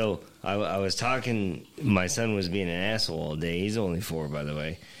 And so I was talking. My son was being an asshole all day. He's only 4, by the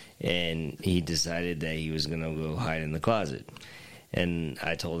way, and he decided that he was gonna go hide in the closet. And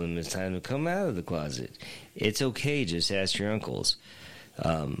I told him it's time to come out of the closet. It's okay. Just ask your uncles.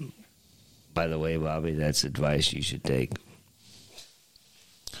 By the way, Bobby, that's advice you should take.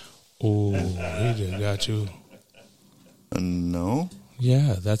 Oh, he did got you. No.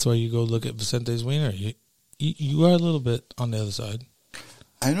 Yeah, that's why you go look at Vicente's wiener. You are a little bit on the other side.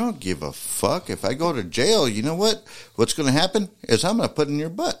 I don't give a fuck. If I go to jail, you know what? What's going to happen is I'm going to put it in your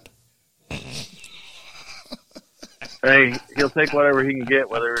butt. Hey, he'll take whatever he can get,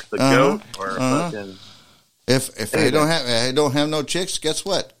 whether it's a goat or fucking. If I don't have no chicks, guess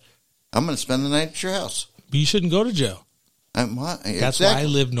what? I'm going to spend the night at your house. But you shouldn't go to jail. That's That's why I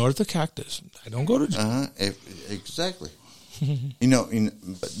live north of Cactus. I don't go to jail. Exactly. you know,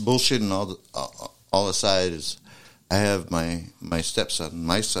 but bullshitting all aside is, I have my stepson,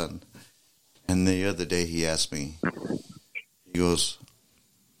 my son, and the other day he asked me, he goes,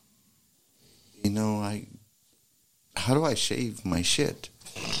 how do I shave my shit?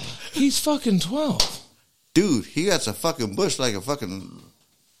 He's fucking 12. Dude, he got a fucking bush like a fucking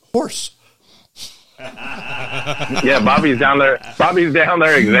horse. Yeah, Bobby's down there. Bobby's down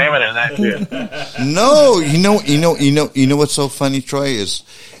there examining that shit. No, you know what's so funny, Troy, is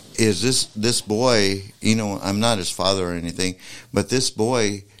this boy, I'm not his father or anything, but this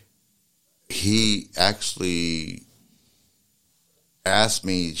boy, he actually asked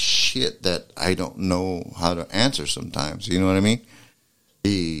me shit that I don't know how to answer sometimes. You know what I mean?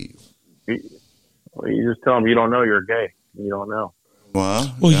 Well, you just tell him you don't know you're gay. You don't know.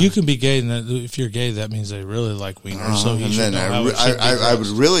 Well, you can be gay, and if you're gay, that means they really like wieners. So you and should then know how it should be I would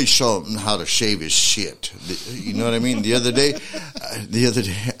dressed. really show him how to shave his shit. You know what I mean? The other day,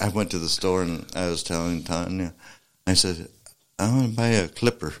 I went to the store and I was telling Tanya, I said, I want to buy a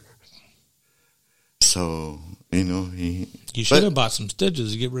clipper. So You should have bought some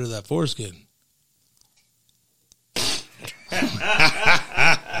stitches to get rid of that foreskin.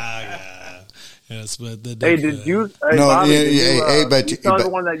 Yes, but Hey, did you? Hey, No, Bobby, yeah, did yeah, you, hey, but- you tell but- the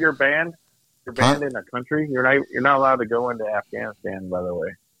one that you're banned. You're banned in a country. You're not allowed to go into Afghanistan. By the way,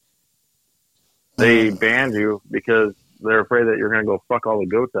 they banned you because they're afraid that you're going to go fuck all the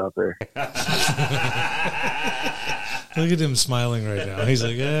goats out there. Look at him smiling right now. He's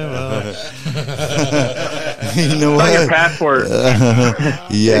like, yeah, well. You know It's on your what? passport.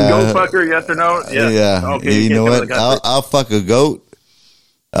 Yeah. Goat fucker, yes or no? Yes. Yeah. Okay, You can't know come in what? the country. I'll fuck a goat.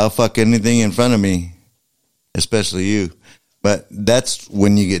 I'll fuck anything in front of me, especially you. But that's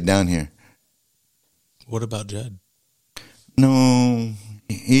when you get down here. What about Jed? No,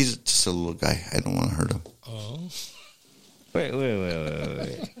 he's just a little guy. I don't want to hurt him. Oh. Wait.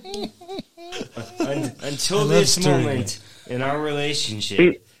 Until I love this stirring moment in our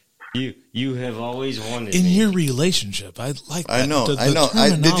relationship, you have always wanted In me. your relationship, I like that. I know. The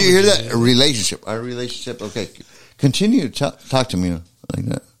Did you hear that? terminology. A relationship. Our relationship. Okay. Continue to talk to me like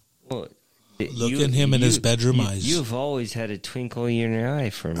that. Well, Look at him in his bedroom eyes. You've always had a twinkle in your eye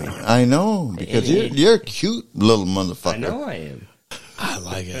for me. I know. Because you're a cute little motherfucker. I know I am. I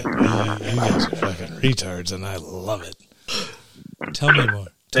like it. You guys are fucking retards, and I love it. Tell me more.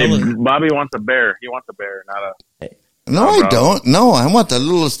 Hey, Tell it. Bobby wants a bear. He wants a bear, not a. No, Oh, I bro. don't. No, I want the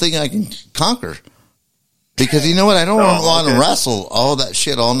littlest thing I can conquer. Because you know what? I don't want to okay. wrestle all that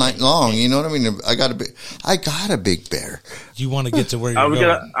shit all night long. You know what I mean? I got a big bear. You want to get to where you're I was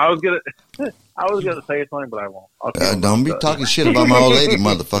going. gonna say something, but I won't. I'll keep it Don't be about talking shit about my old lady,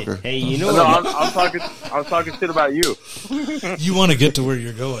 motherfucker. Hey, you know that. No, what? I was talking shit about you. You want to get to where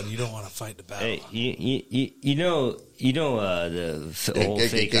you're going. You don't want to fight the battle. Hey, you know the whole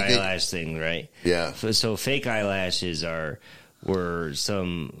fake eyelash thing, right? Yeah. So fake eyelashes were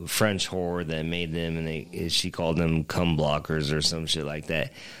some French whore that made them, and she called them cum blockers or some shit like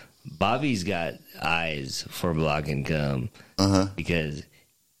that. Bobby's got eyes for blocking cum because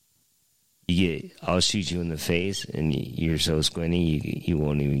I'll shoot you in the face, and you're so squinty you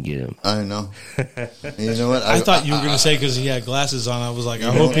won't even get him. I know. You know what? I thought you were going to say because he had glasses on. I was like,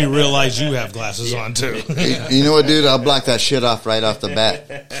 I hope he realized you have glasses on too. You know what, dude? I'll block that shit off right off the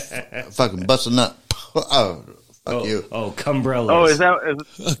bat. Fucking bust a nut. Oh, fuck you. Oh, cumbrellas. Oh, is that why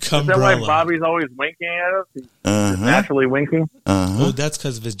Cumbrella. Bobby's always winking at us? He's Uh-huh. naturally winking. Uh-huh. Oh, that's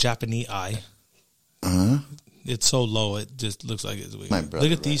because of his Japanese eye. Uh-huh. It's so low, it just looks like it's weird. My brother,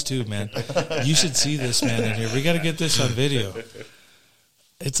 Look at these two, man. You should see this man in here. We got to get this on video.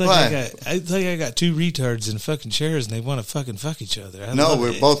 It's like I got two retards in fucking chairs and they want to fucking fuck each other. I No, love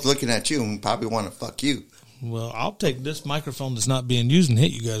we're it. both looking at you and probably want to fuck you. Well, I'll take this microphone that's not being used and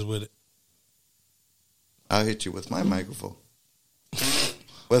hit you guys with it. I'll hit you with my microphone.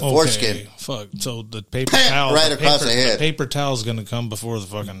 With foreskin. Fuck. So the paper Bam! towel, Right across the head. The paper towel's going to come before the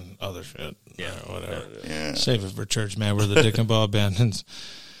fucking other shit. Yeah, whatever. Yeah. Save it for church, man. We're the Dick and Ball Bandits.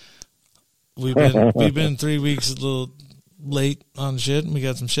 We've been 3 weeks a little late on shit. And we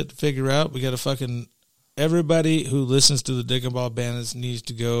got some shit to figure out. We got to fucking everybody who listens to the Dick and Ball Bandits needs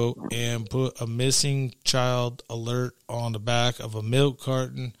to go and put a missing child alert on the back of a milk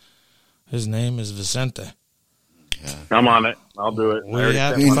carton. His name is Vicente. I'm on it. I'll do it. We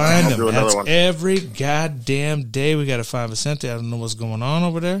have to find him. That's every goddamn day we got to find Vicente. I don't know what's going on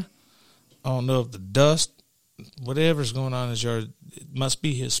over there. I don't know if the dust, whatever's going on in his yard, it must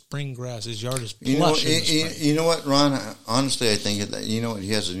be his spring grass. His yard is plush in the spring. You know what, Ron? Honestly, I think that he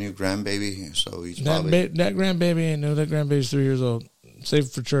has a new grandbaby, so he's probably That grandbaby ain't new. That grandbaby's 3 years old. Save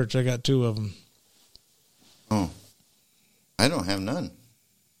it for church. I got 2 of them. Oh, I don't have none.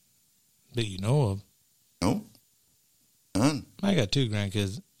 That you know of. No, none. I got 2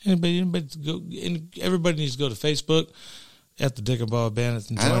 grandkids. Everybody needs to go to Facebook at the Dick and Ball Bandits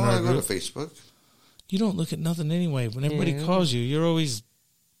and I join don't our want to go group. to Facebook. You don't look at nothing anyway. When everybody calls you, you're always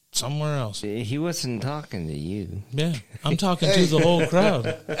somewhere else. He wasn't talking to you. Yeah, I'm talking to the whole crowd.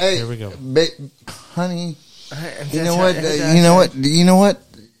 Hey, Here we go. Honey. You know what? You know what?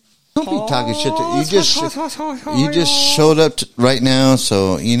 Don't be talking shit. You just showed up right now,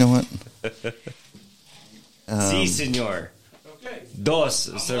 so you know what? Si, senor. Okay. Dos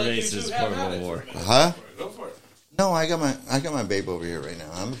cervezas por favor. Huh? Go for it. No, I got my babe over here right now.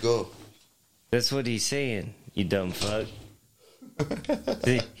 I'm gonna go. That's what he's saying, you dumb fuck.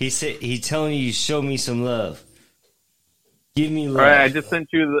 He's telling you, show me some love. Give me love. All right, I just sent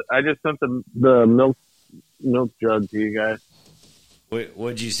the milk jug to you guys. Wait,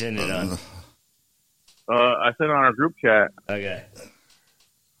 what'd you send it on? I sent it on our group chat. Okay.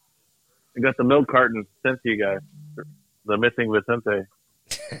 I got the milk carton sent to you guys. The missing Vicente.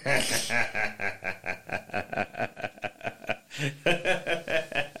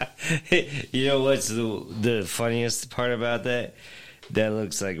 You know what's the funniest part about that? That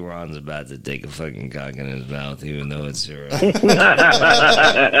looks like Ron's about to take a fucking cock in his mouth, even though it's zero.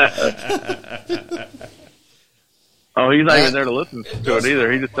 Oh, he's not even there to listen to it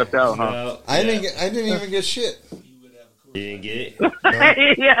either. He just stepped out, huh? No, I didn't even get shit. you didn't get it?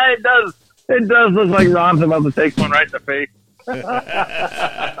 Yeah, it does. It does look like Ron's about to take one right in the face.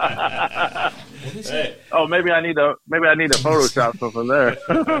 Hey, Oh, maybe I need to Photoshop something there.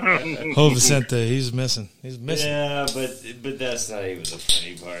 Oh, Vicente, he's missing. He's missing. yeah, but that's not even the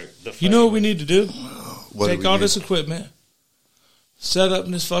funny part. The You know what we need to do? What do Take we all do? this equipment, set up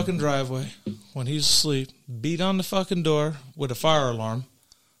in his fucking driveway when he's asleep, beat on the fucking door with a fire alarm,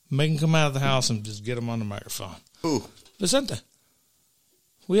 make him come out of the house and just get him on the microphone. Who? Vicente.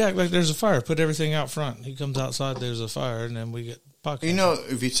 We act like there's a fire. Put everything out front. He comes outside, there's a fire, and then we get pocket. You know,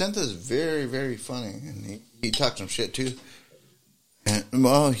 Vicenta's very, very funny, and he talks some shit too. And,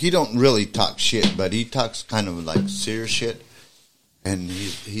 well, he don't really talk shit, but he talks kind of like serious shit, and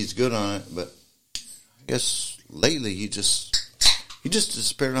he's good on it. But I guess lately he just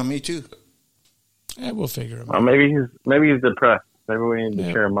disappeared on me too. Yeah, we'll figure him Well, out. maybe he's depressed. Maybe we need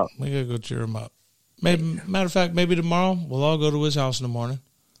to cheer him up. We gotta go cheer him up. Matter of fact, maybe tomorrow we'll all go to his house in the morning,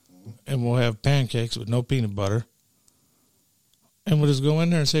 and we'll have pancakes with no peanut butter. And we'll just go in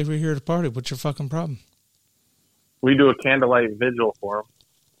there and say, we're here to party. What's your fucking problem? We do a candlelight vigil for him.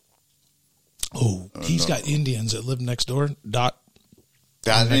 Oh, he's got Indians that live next door. Got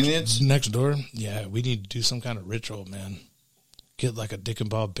Indians? Next door. Yeah, we need to do some kind of ritual, man. Get like a Dick and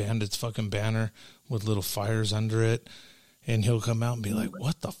Bob Bandits fucking banner with little fires under it. And he'll come out and be like,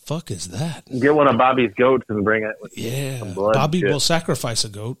 what the fuck is that? Get one of Bobby's goats and bring it. With Yeah. some blood Bobby and shit. will sacrifice a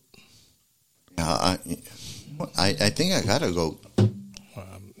goat. I think I got a goat.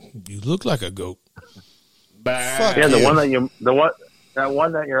 You look like a goat. Fuck Yeah, the you. one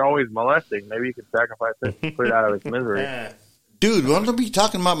that you're always molesting. Maybe you could sacrifice it and put it out of its misery. Dude, don't be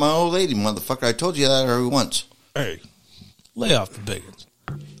talking about my old lady, motherfucker. I told you that already once. Hey, lay off the biggins.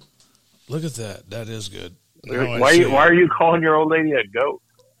 Look at that. That is good. Now I Why see it. are you calling your old lady a goat?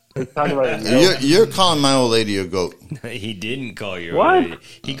 It's talking about You're calling my old lady a goat. He didn't call you. What? A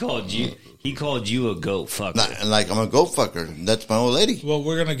he called you. He called you a goat fucker. Like I'm a goat fucker. That's my old lady. Well,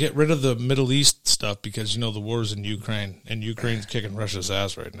 we're gonna get rid of the Middle East stuff because the war's in Ukraine, and Ukraine's kicking Russia's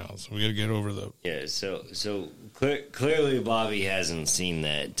ass right now. So we got to get over the. Yeah. So clearly, Bobby hasn't seen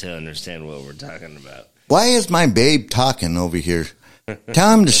that to understand what we're talking about. Why is my babe talking over here?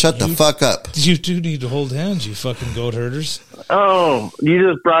 Tell him to shut the fuck up. You do need to hold hands, you fucking goat herders. Oh, you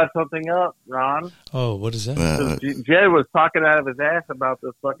just brought something up, Ron. Oh, what is that? Jed was talking out of his ass about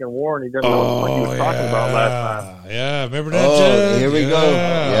this fucking war, and he doesn't know what he was talking about last time. Yeah, remember that, Jed? Here we go.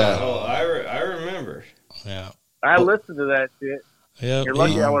 Yeah. Oh, I remember. Yeah. I listened to that shit. Yeah, You're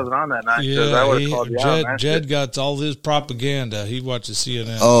lucky I wasn't on that night because I would have called you out. on that Jed shit. got all his propaganda. He watches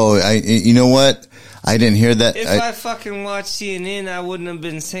CNN. Oh, you know what? I didn't hear that. If I fucking watched CNN, I wouldn't have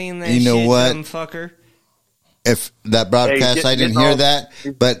been saying that. You know shit, what? dumb fucker. If that broadcast, Hey, I didn't hear that.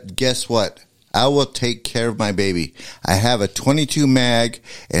 But guess what? I will take care of my baby. I have a 22 mag,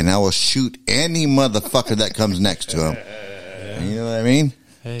 and I will shoot any motherfucker that comes next to him. You know what I mean?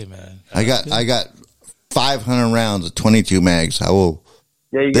 Hey, man. I got 500 rounds of 22 mags. I will.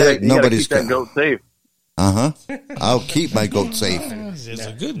 Yeah, you gotta Nobody's keep that goat safe. I'll keep my goat safe. It's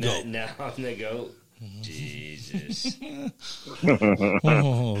a good goat. Now I'm the goat. Jesus.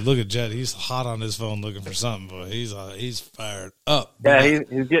 Oh, look at Jed. He's hot on his phone looking for something, boy. He's fired up. Yeah,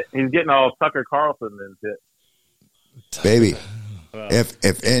 he's getting all Tucker Carlson and shit. Baby.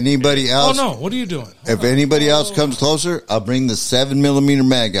 If anybody else, Oh no! What are you doing? if anybody else comes closer, I'll bring the 7mm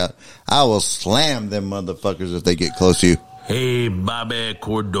mag out. I will slam them motherfuckers if they get close to you. Hey, Bobby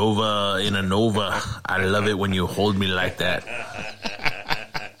Cordova in a Nova. I love it when you hold me like that.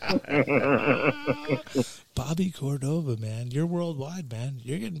 Bobby Cordova, man. You're worldwide, man.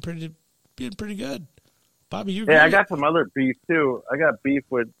 You're getting pretty good. Bobby, you're Yeah, great. I got some other beef too. I got beef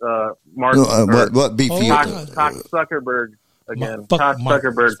with Mark. What beef you? Cock Zuckerberg again. Fuck Cock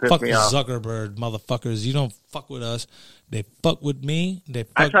Zuckerberg pissed fuck me off. Zuckerberg, motherfuckers. You don't fuck with us. They fuck with me. They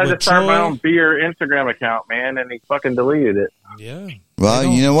fuck I tried with to start my Troy. own beer Instagram account, man, and he fucking deleted it. Yeah. Well,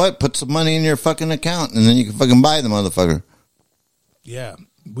 you know what? Put some money in your fucking account, and then you can fucking buy the motherfucker. Yeah.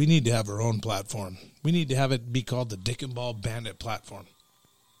 We need to have our own platform. We need to have it be called the Dick and Ball Bandit platform.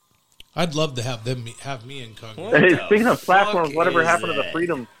 I'd love to have me in Congress. What Hey, the speaking of platforms, fuck whatever is happened to the that?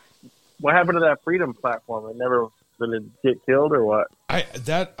 Freedom? What happened to that Freedom platform? Did it get killed or what? I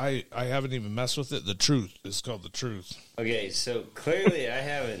haven't even messed with it. The Truth. It's called The Truth. Okay, so clearly I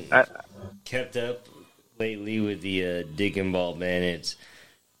haven't kept up lately with the Dick and Ball Bandits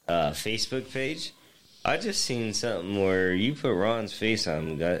Facebook page. I just seen something where you put Ron's face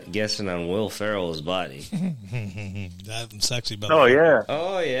on, guessing on Will Ferrell's body. That sexy. Oh yeah,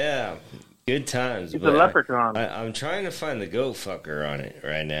 Oh yeah, good times. he's a but leprechaun. I'm trying to find the goat fucker on it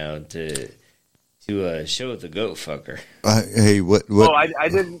right now to show the goat fucker. Hey, what? Oh, I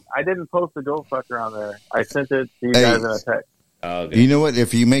didn't post the goat fucker on there. I sent it to you Hey. guys in a text. Oh, okay. You know what?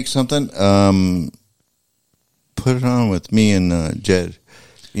 If you make something, put it on with me and Jed.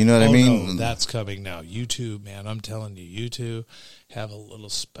 You know what I mean? No, that's coming now. YouTube, man. I'm telling you, YouTube have a little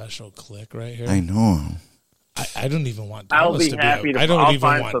special click right here. I know. I don't even want I'll Dallas be to happy be. to- I don't I'll even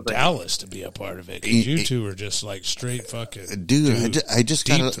find want something. Dallas to be a part of it. 'Cause you two are just like straight fucking Dude, I just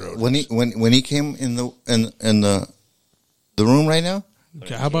got deep-throaters. when he came in the room right now.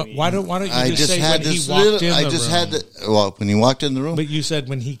 Okay, how about why don't you I just, just say had when this he walked little. in I the just room? had the when he walked in the room. But you said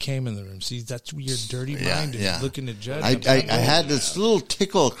when he came in the room. See, that's your dirty mind is yeah. looking at Judge. I had this little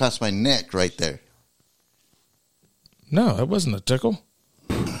tickle across my neck right there. No, it wasn't a tickle.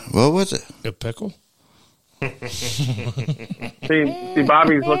 What was it? A pickle. See,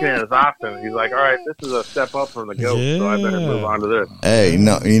 Bobby's looking at his options. He's like, all right, this is a step up from the goat, so I better Yeah. move on to this. Hey,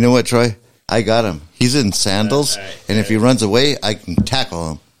 no, you know what, Troy? I got him. He's in sandals, and if he runs away, I can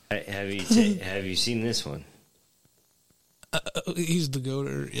tackle him. Have you seen this one? He's the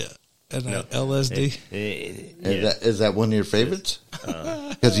goater, yeah. And LSD. Yeah. Is that one of your favorites?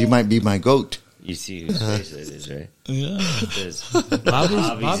 Because you might be my goat. You see whose face that is, right? Yeah. It says,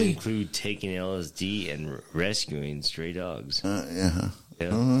 hobbies Bobby. include taking LSD and rescuing stray dogs. Yeah.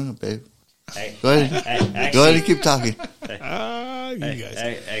 Yeah. Babe. I- Go ahead. I- Go ahead and keep talking.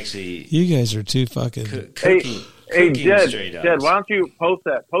 Actually, You guys are too fucking. cooking Jed, stray dogs. Jed, why don't you post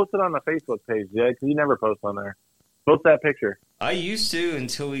that? Post it on the Facebook page, Jed, because you never post on there. Post that picture. I used to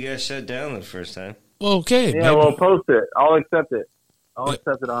until we got shut down the first time. Well, okay. Yeah, maybe- well, post it. I'll accept it. I'll Yep.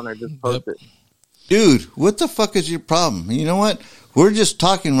 accept it on there. Just post Yep. it. Dude, what the fuck is your problem? You know what? We're just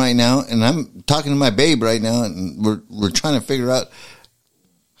talking right now, and I'm talking to my babe right now, and we're trying to figure out.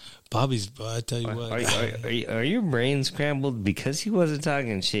 Bobby's, I tell you what. Are your brains scrambled? Because he wasn't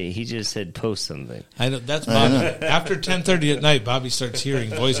talking shit. He just said post something. I know, that's Bobby. After 10:30 at night, Bobby starts hearing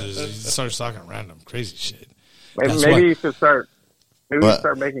voices. He starts talking random crazy shit. Maybe you should start. Maybe you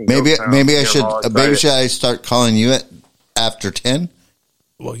start making. Maybe I should. Maybe should. I start calling you at after 10?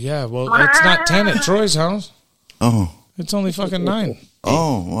 Well, yeah. Well, it's not 10 at Troy's house. Oh. It's only fucking 9.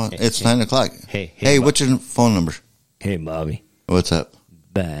 Oh, well, it's 9 o'clock. Hey, what's your phone number? Hey, Bobby. What's up?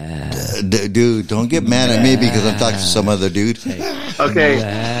 Bah. Dude, don't get mad at me because I'm talking to some other dude. Okay.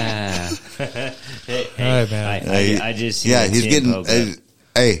 Hey, All right, man. I just Yeah, he's getting.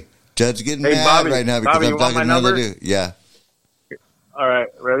 Hey, Judd's getting mad Bobby, right now because Bobby, I'm you want talking to my another number? dude. Yeah. All right.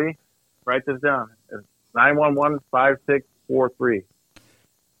 Ready? Write this down. It's 911-5643.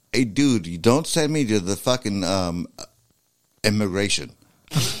 Hey, dude, you don't send me to the fucking immigration.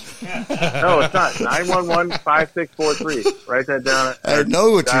 No, it's not. 911-5643. Write that down. I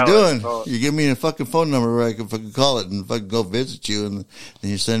know what you're Dial it. doing. Oh. You give me a fucking phone number where I can fucking call it and fucking go visit you, and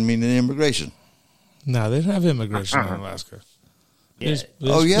then you send me to the immigration. No, they don't have immigration in Alaska. Yeah.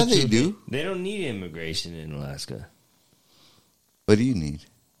 Oh, yeah, they do. They don't need immigration in Alaska. What do you need?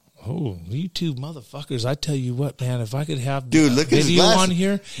 Oh, you two motherfuckers! I tell you what, man. If I could have Dude, look at his video glasses. on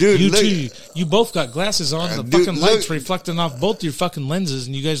here, Dude, you look- two, you both got glasses on. The Dude, fucking look- lights reflecting off both your fucking lenses,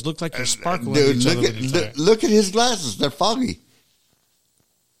 and you guys look like you're sparkling Dude, at each look other. at when you talk. look at his glasses. They're foggy. Ain't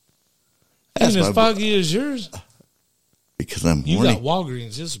That's as my- foggy as yours. Because I'm You horny. got Walgreens.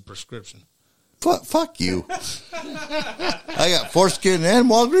 This is a prescription. Fuck you. I got foreskin and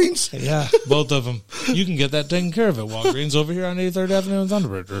Walgreens. Yeah, both of them. You can get that taken care of at Walgreens over here on 83rd Avenue in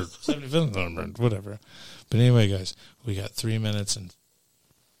Thunderbird or 75th and Thunderbird, whatever. But anyway, guys, we got 3 minutes and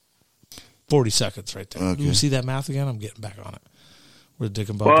 40 seconds right there. Okay. You see that math again? I'm getting back on it. We're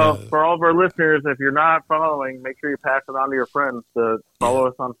digging about Well, that. for all of our listeners, if you're not following, make sure you pass it on to your friends to follow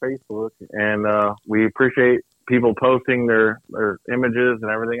us on Facebook. And we appreciate people posting their images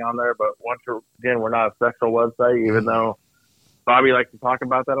and everything on there. But again, we're not a sexual website, even though Bobby likes to talk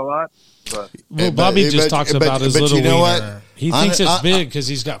about that a lot. But Well, Bobby just talks about his little you know wiener. what? He thinks it's Hon- big because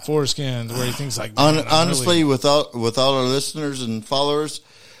he's got foreskin, where he thinks like. Man, I'm honestly, really- with all our listeners and followers,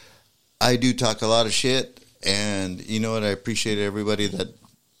 I do talk a lot of shit, and you know what? I appreciate everybody that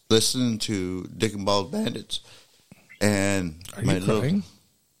listened to Dick and Bald Bandits. And Are you crying?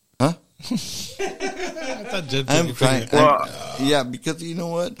 Huh? I thought Jed I'm took crying. your finger. Yeah, because you know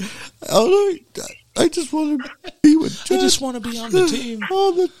what? I just want to be with I Judd just want to be on the team.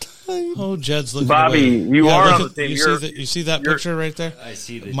 all the time. Oh, Jed's looking Bobby, away. you are look on at- the team. You see that picture right there? I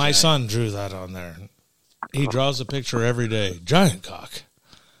see the My giant- son drew that on there. He draws a picture every day. Giant cock.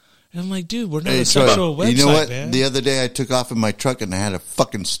 And I'm like, dude, we're not Hey, a sexual Troy, website, you know what? man. The other day I took off in my truck and I had a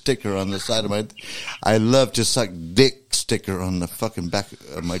fucking sticker on the side of my. I love to suck dick sticker on the fucking back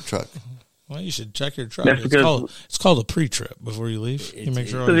of my truck. Well, you should check your truck. That's because- It's called a pre-trip before you leave. You make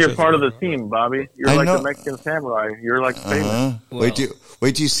sure all because your you're shit's part of the right. team, Bobby. You're I like know. the Mexican samurai. You're like famous. Uh-huh. Well-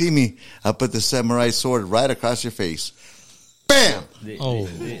 wait till you see me. I'll put the samurai sword right across your face. Bam! Oh.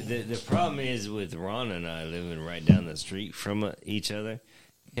 The problem is with Ron and I living right down the street from each other.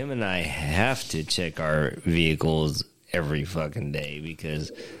 Him and I have to check our vehicles every fucking day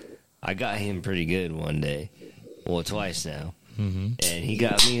because I got him pretty good one day. Well, twice now. Mm-hmm. And he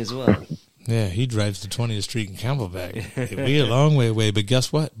got me as well. Yeah, he drives to 20th Street in Camelback. We a long way away, but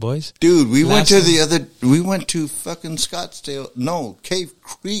guess what, boys? Dude, we went to Last we went to fucking Cave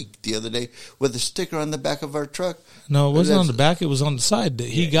Creek the other day with a sticker on the back of our truck. No, it wasn't on the That's- back. It was on the side.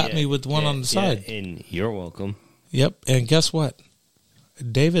 He got me with one on the side. And you're welcome. Yep. And guess what?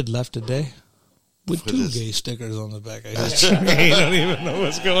 David left today with For 2 this. gay stickers on the back of his truck. He don't even know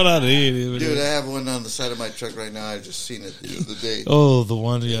what's going on. He ain't even Dude, I have one on the side of my truck right now. I just seen it the other day. Oh, the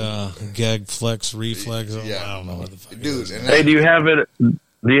one, yeah, gag flex, reflex. Oh, Yeah. I don't know what the fuck. it Dude, is. and Hey, do you have it?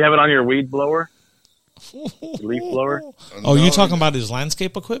 Do you have it on your weed blower? Leaf blower? Oh, No, you talking about his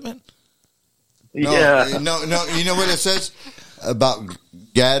landscape equipment? No, Yeah. no. You know what it says about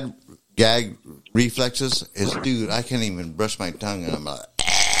gag reflexes? Is, dude, I can't even brush my tongue, and I'm like,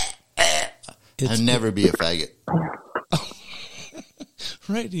 I'll never be a faggot.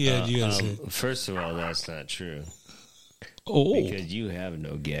 Right? Yeah, you guys. First of all, that's not true Oh, because you have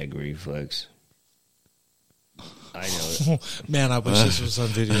no gag reflex. I know it. man, I wish this was on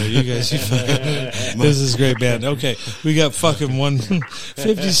video. You guys, this is great, man. Okay, we got fucking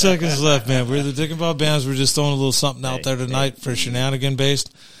 50 seconds left, man. We're the Dick and Bob Bands. We're just throwing a little something out there tonight for shenanigan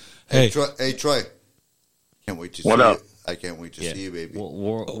based. Hey, Troy. Can't wait to What see up? you. I can't wait to Yeah. see you, baby.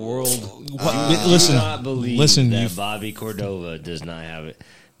 World. listen, do not believe listen, that Bobby Cordova does not have it.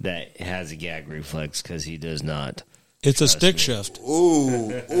 That has a gag reflex because he does not. It's a Trust stick me. shift. Ooh,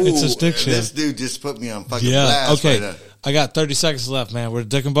 It's a stick shift. This dude just put me on fucking Yeah. blast. Okay. Right now. I got 30 seconds left, man. We're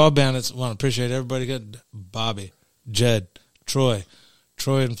Dick and Ball Bandits. Want to appreciate everybody. Good. Bobby, Jed, Troy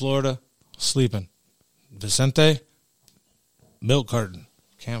in Florida, sleeping. Vicente, milk carton.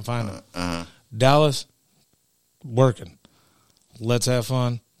 Can't find him. Dallas, working. Let's have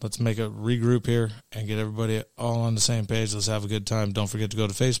fun. Let's make a regroup here and get everybody all on the same page. Let's have a good time. Don't forget to go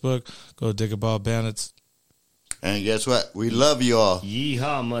to Facebook. Go to Dick and Ball Bandits. And guess what? We love you all.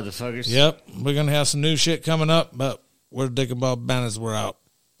 Yeehaw, motherfuckers. Yep. We're going to have some new shit coming up, but we're Dick and Ball Bandits. We're out.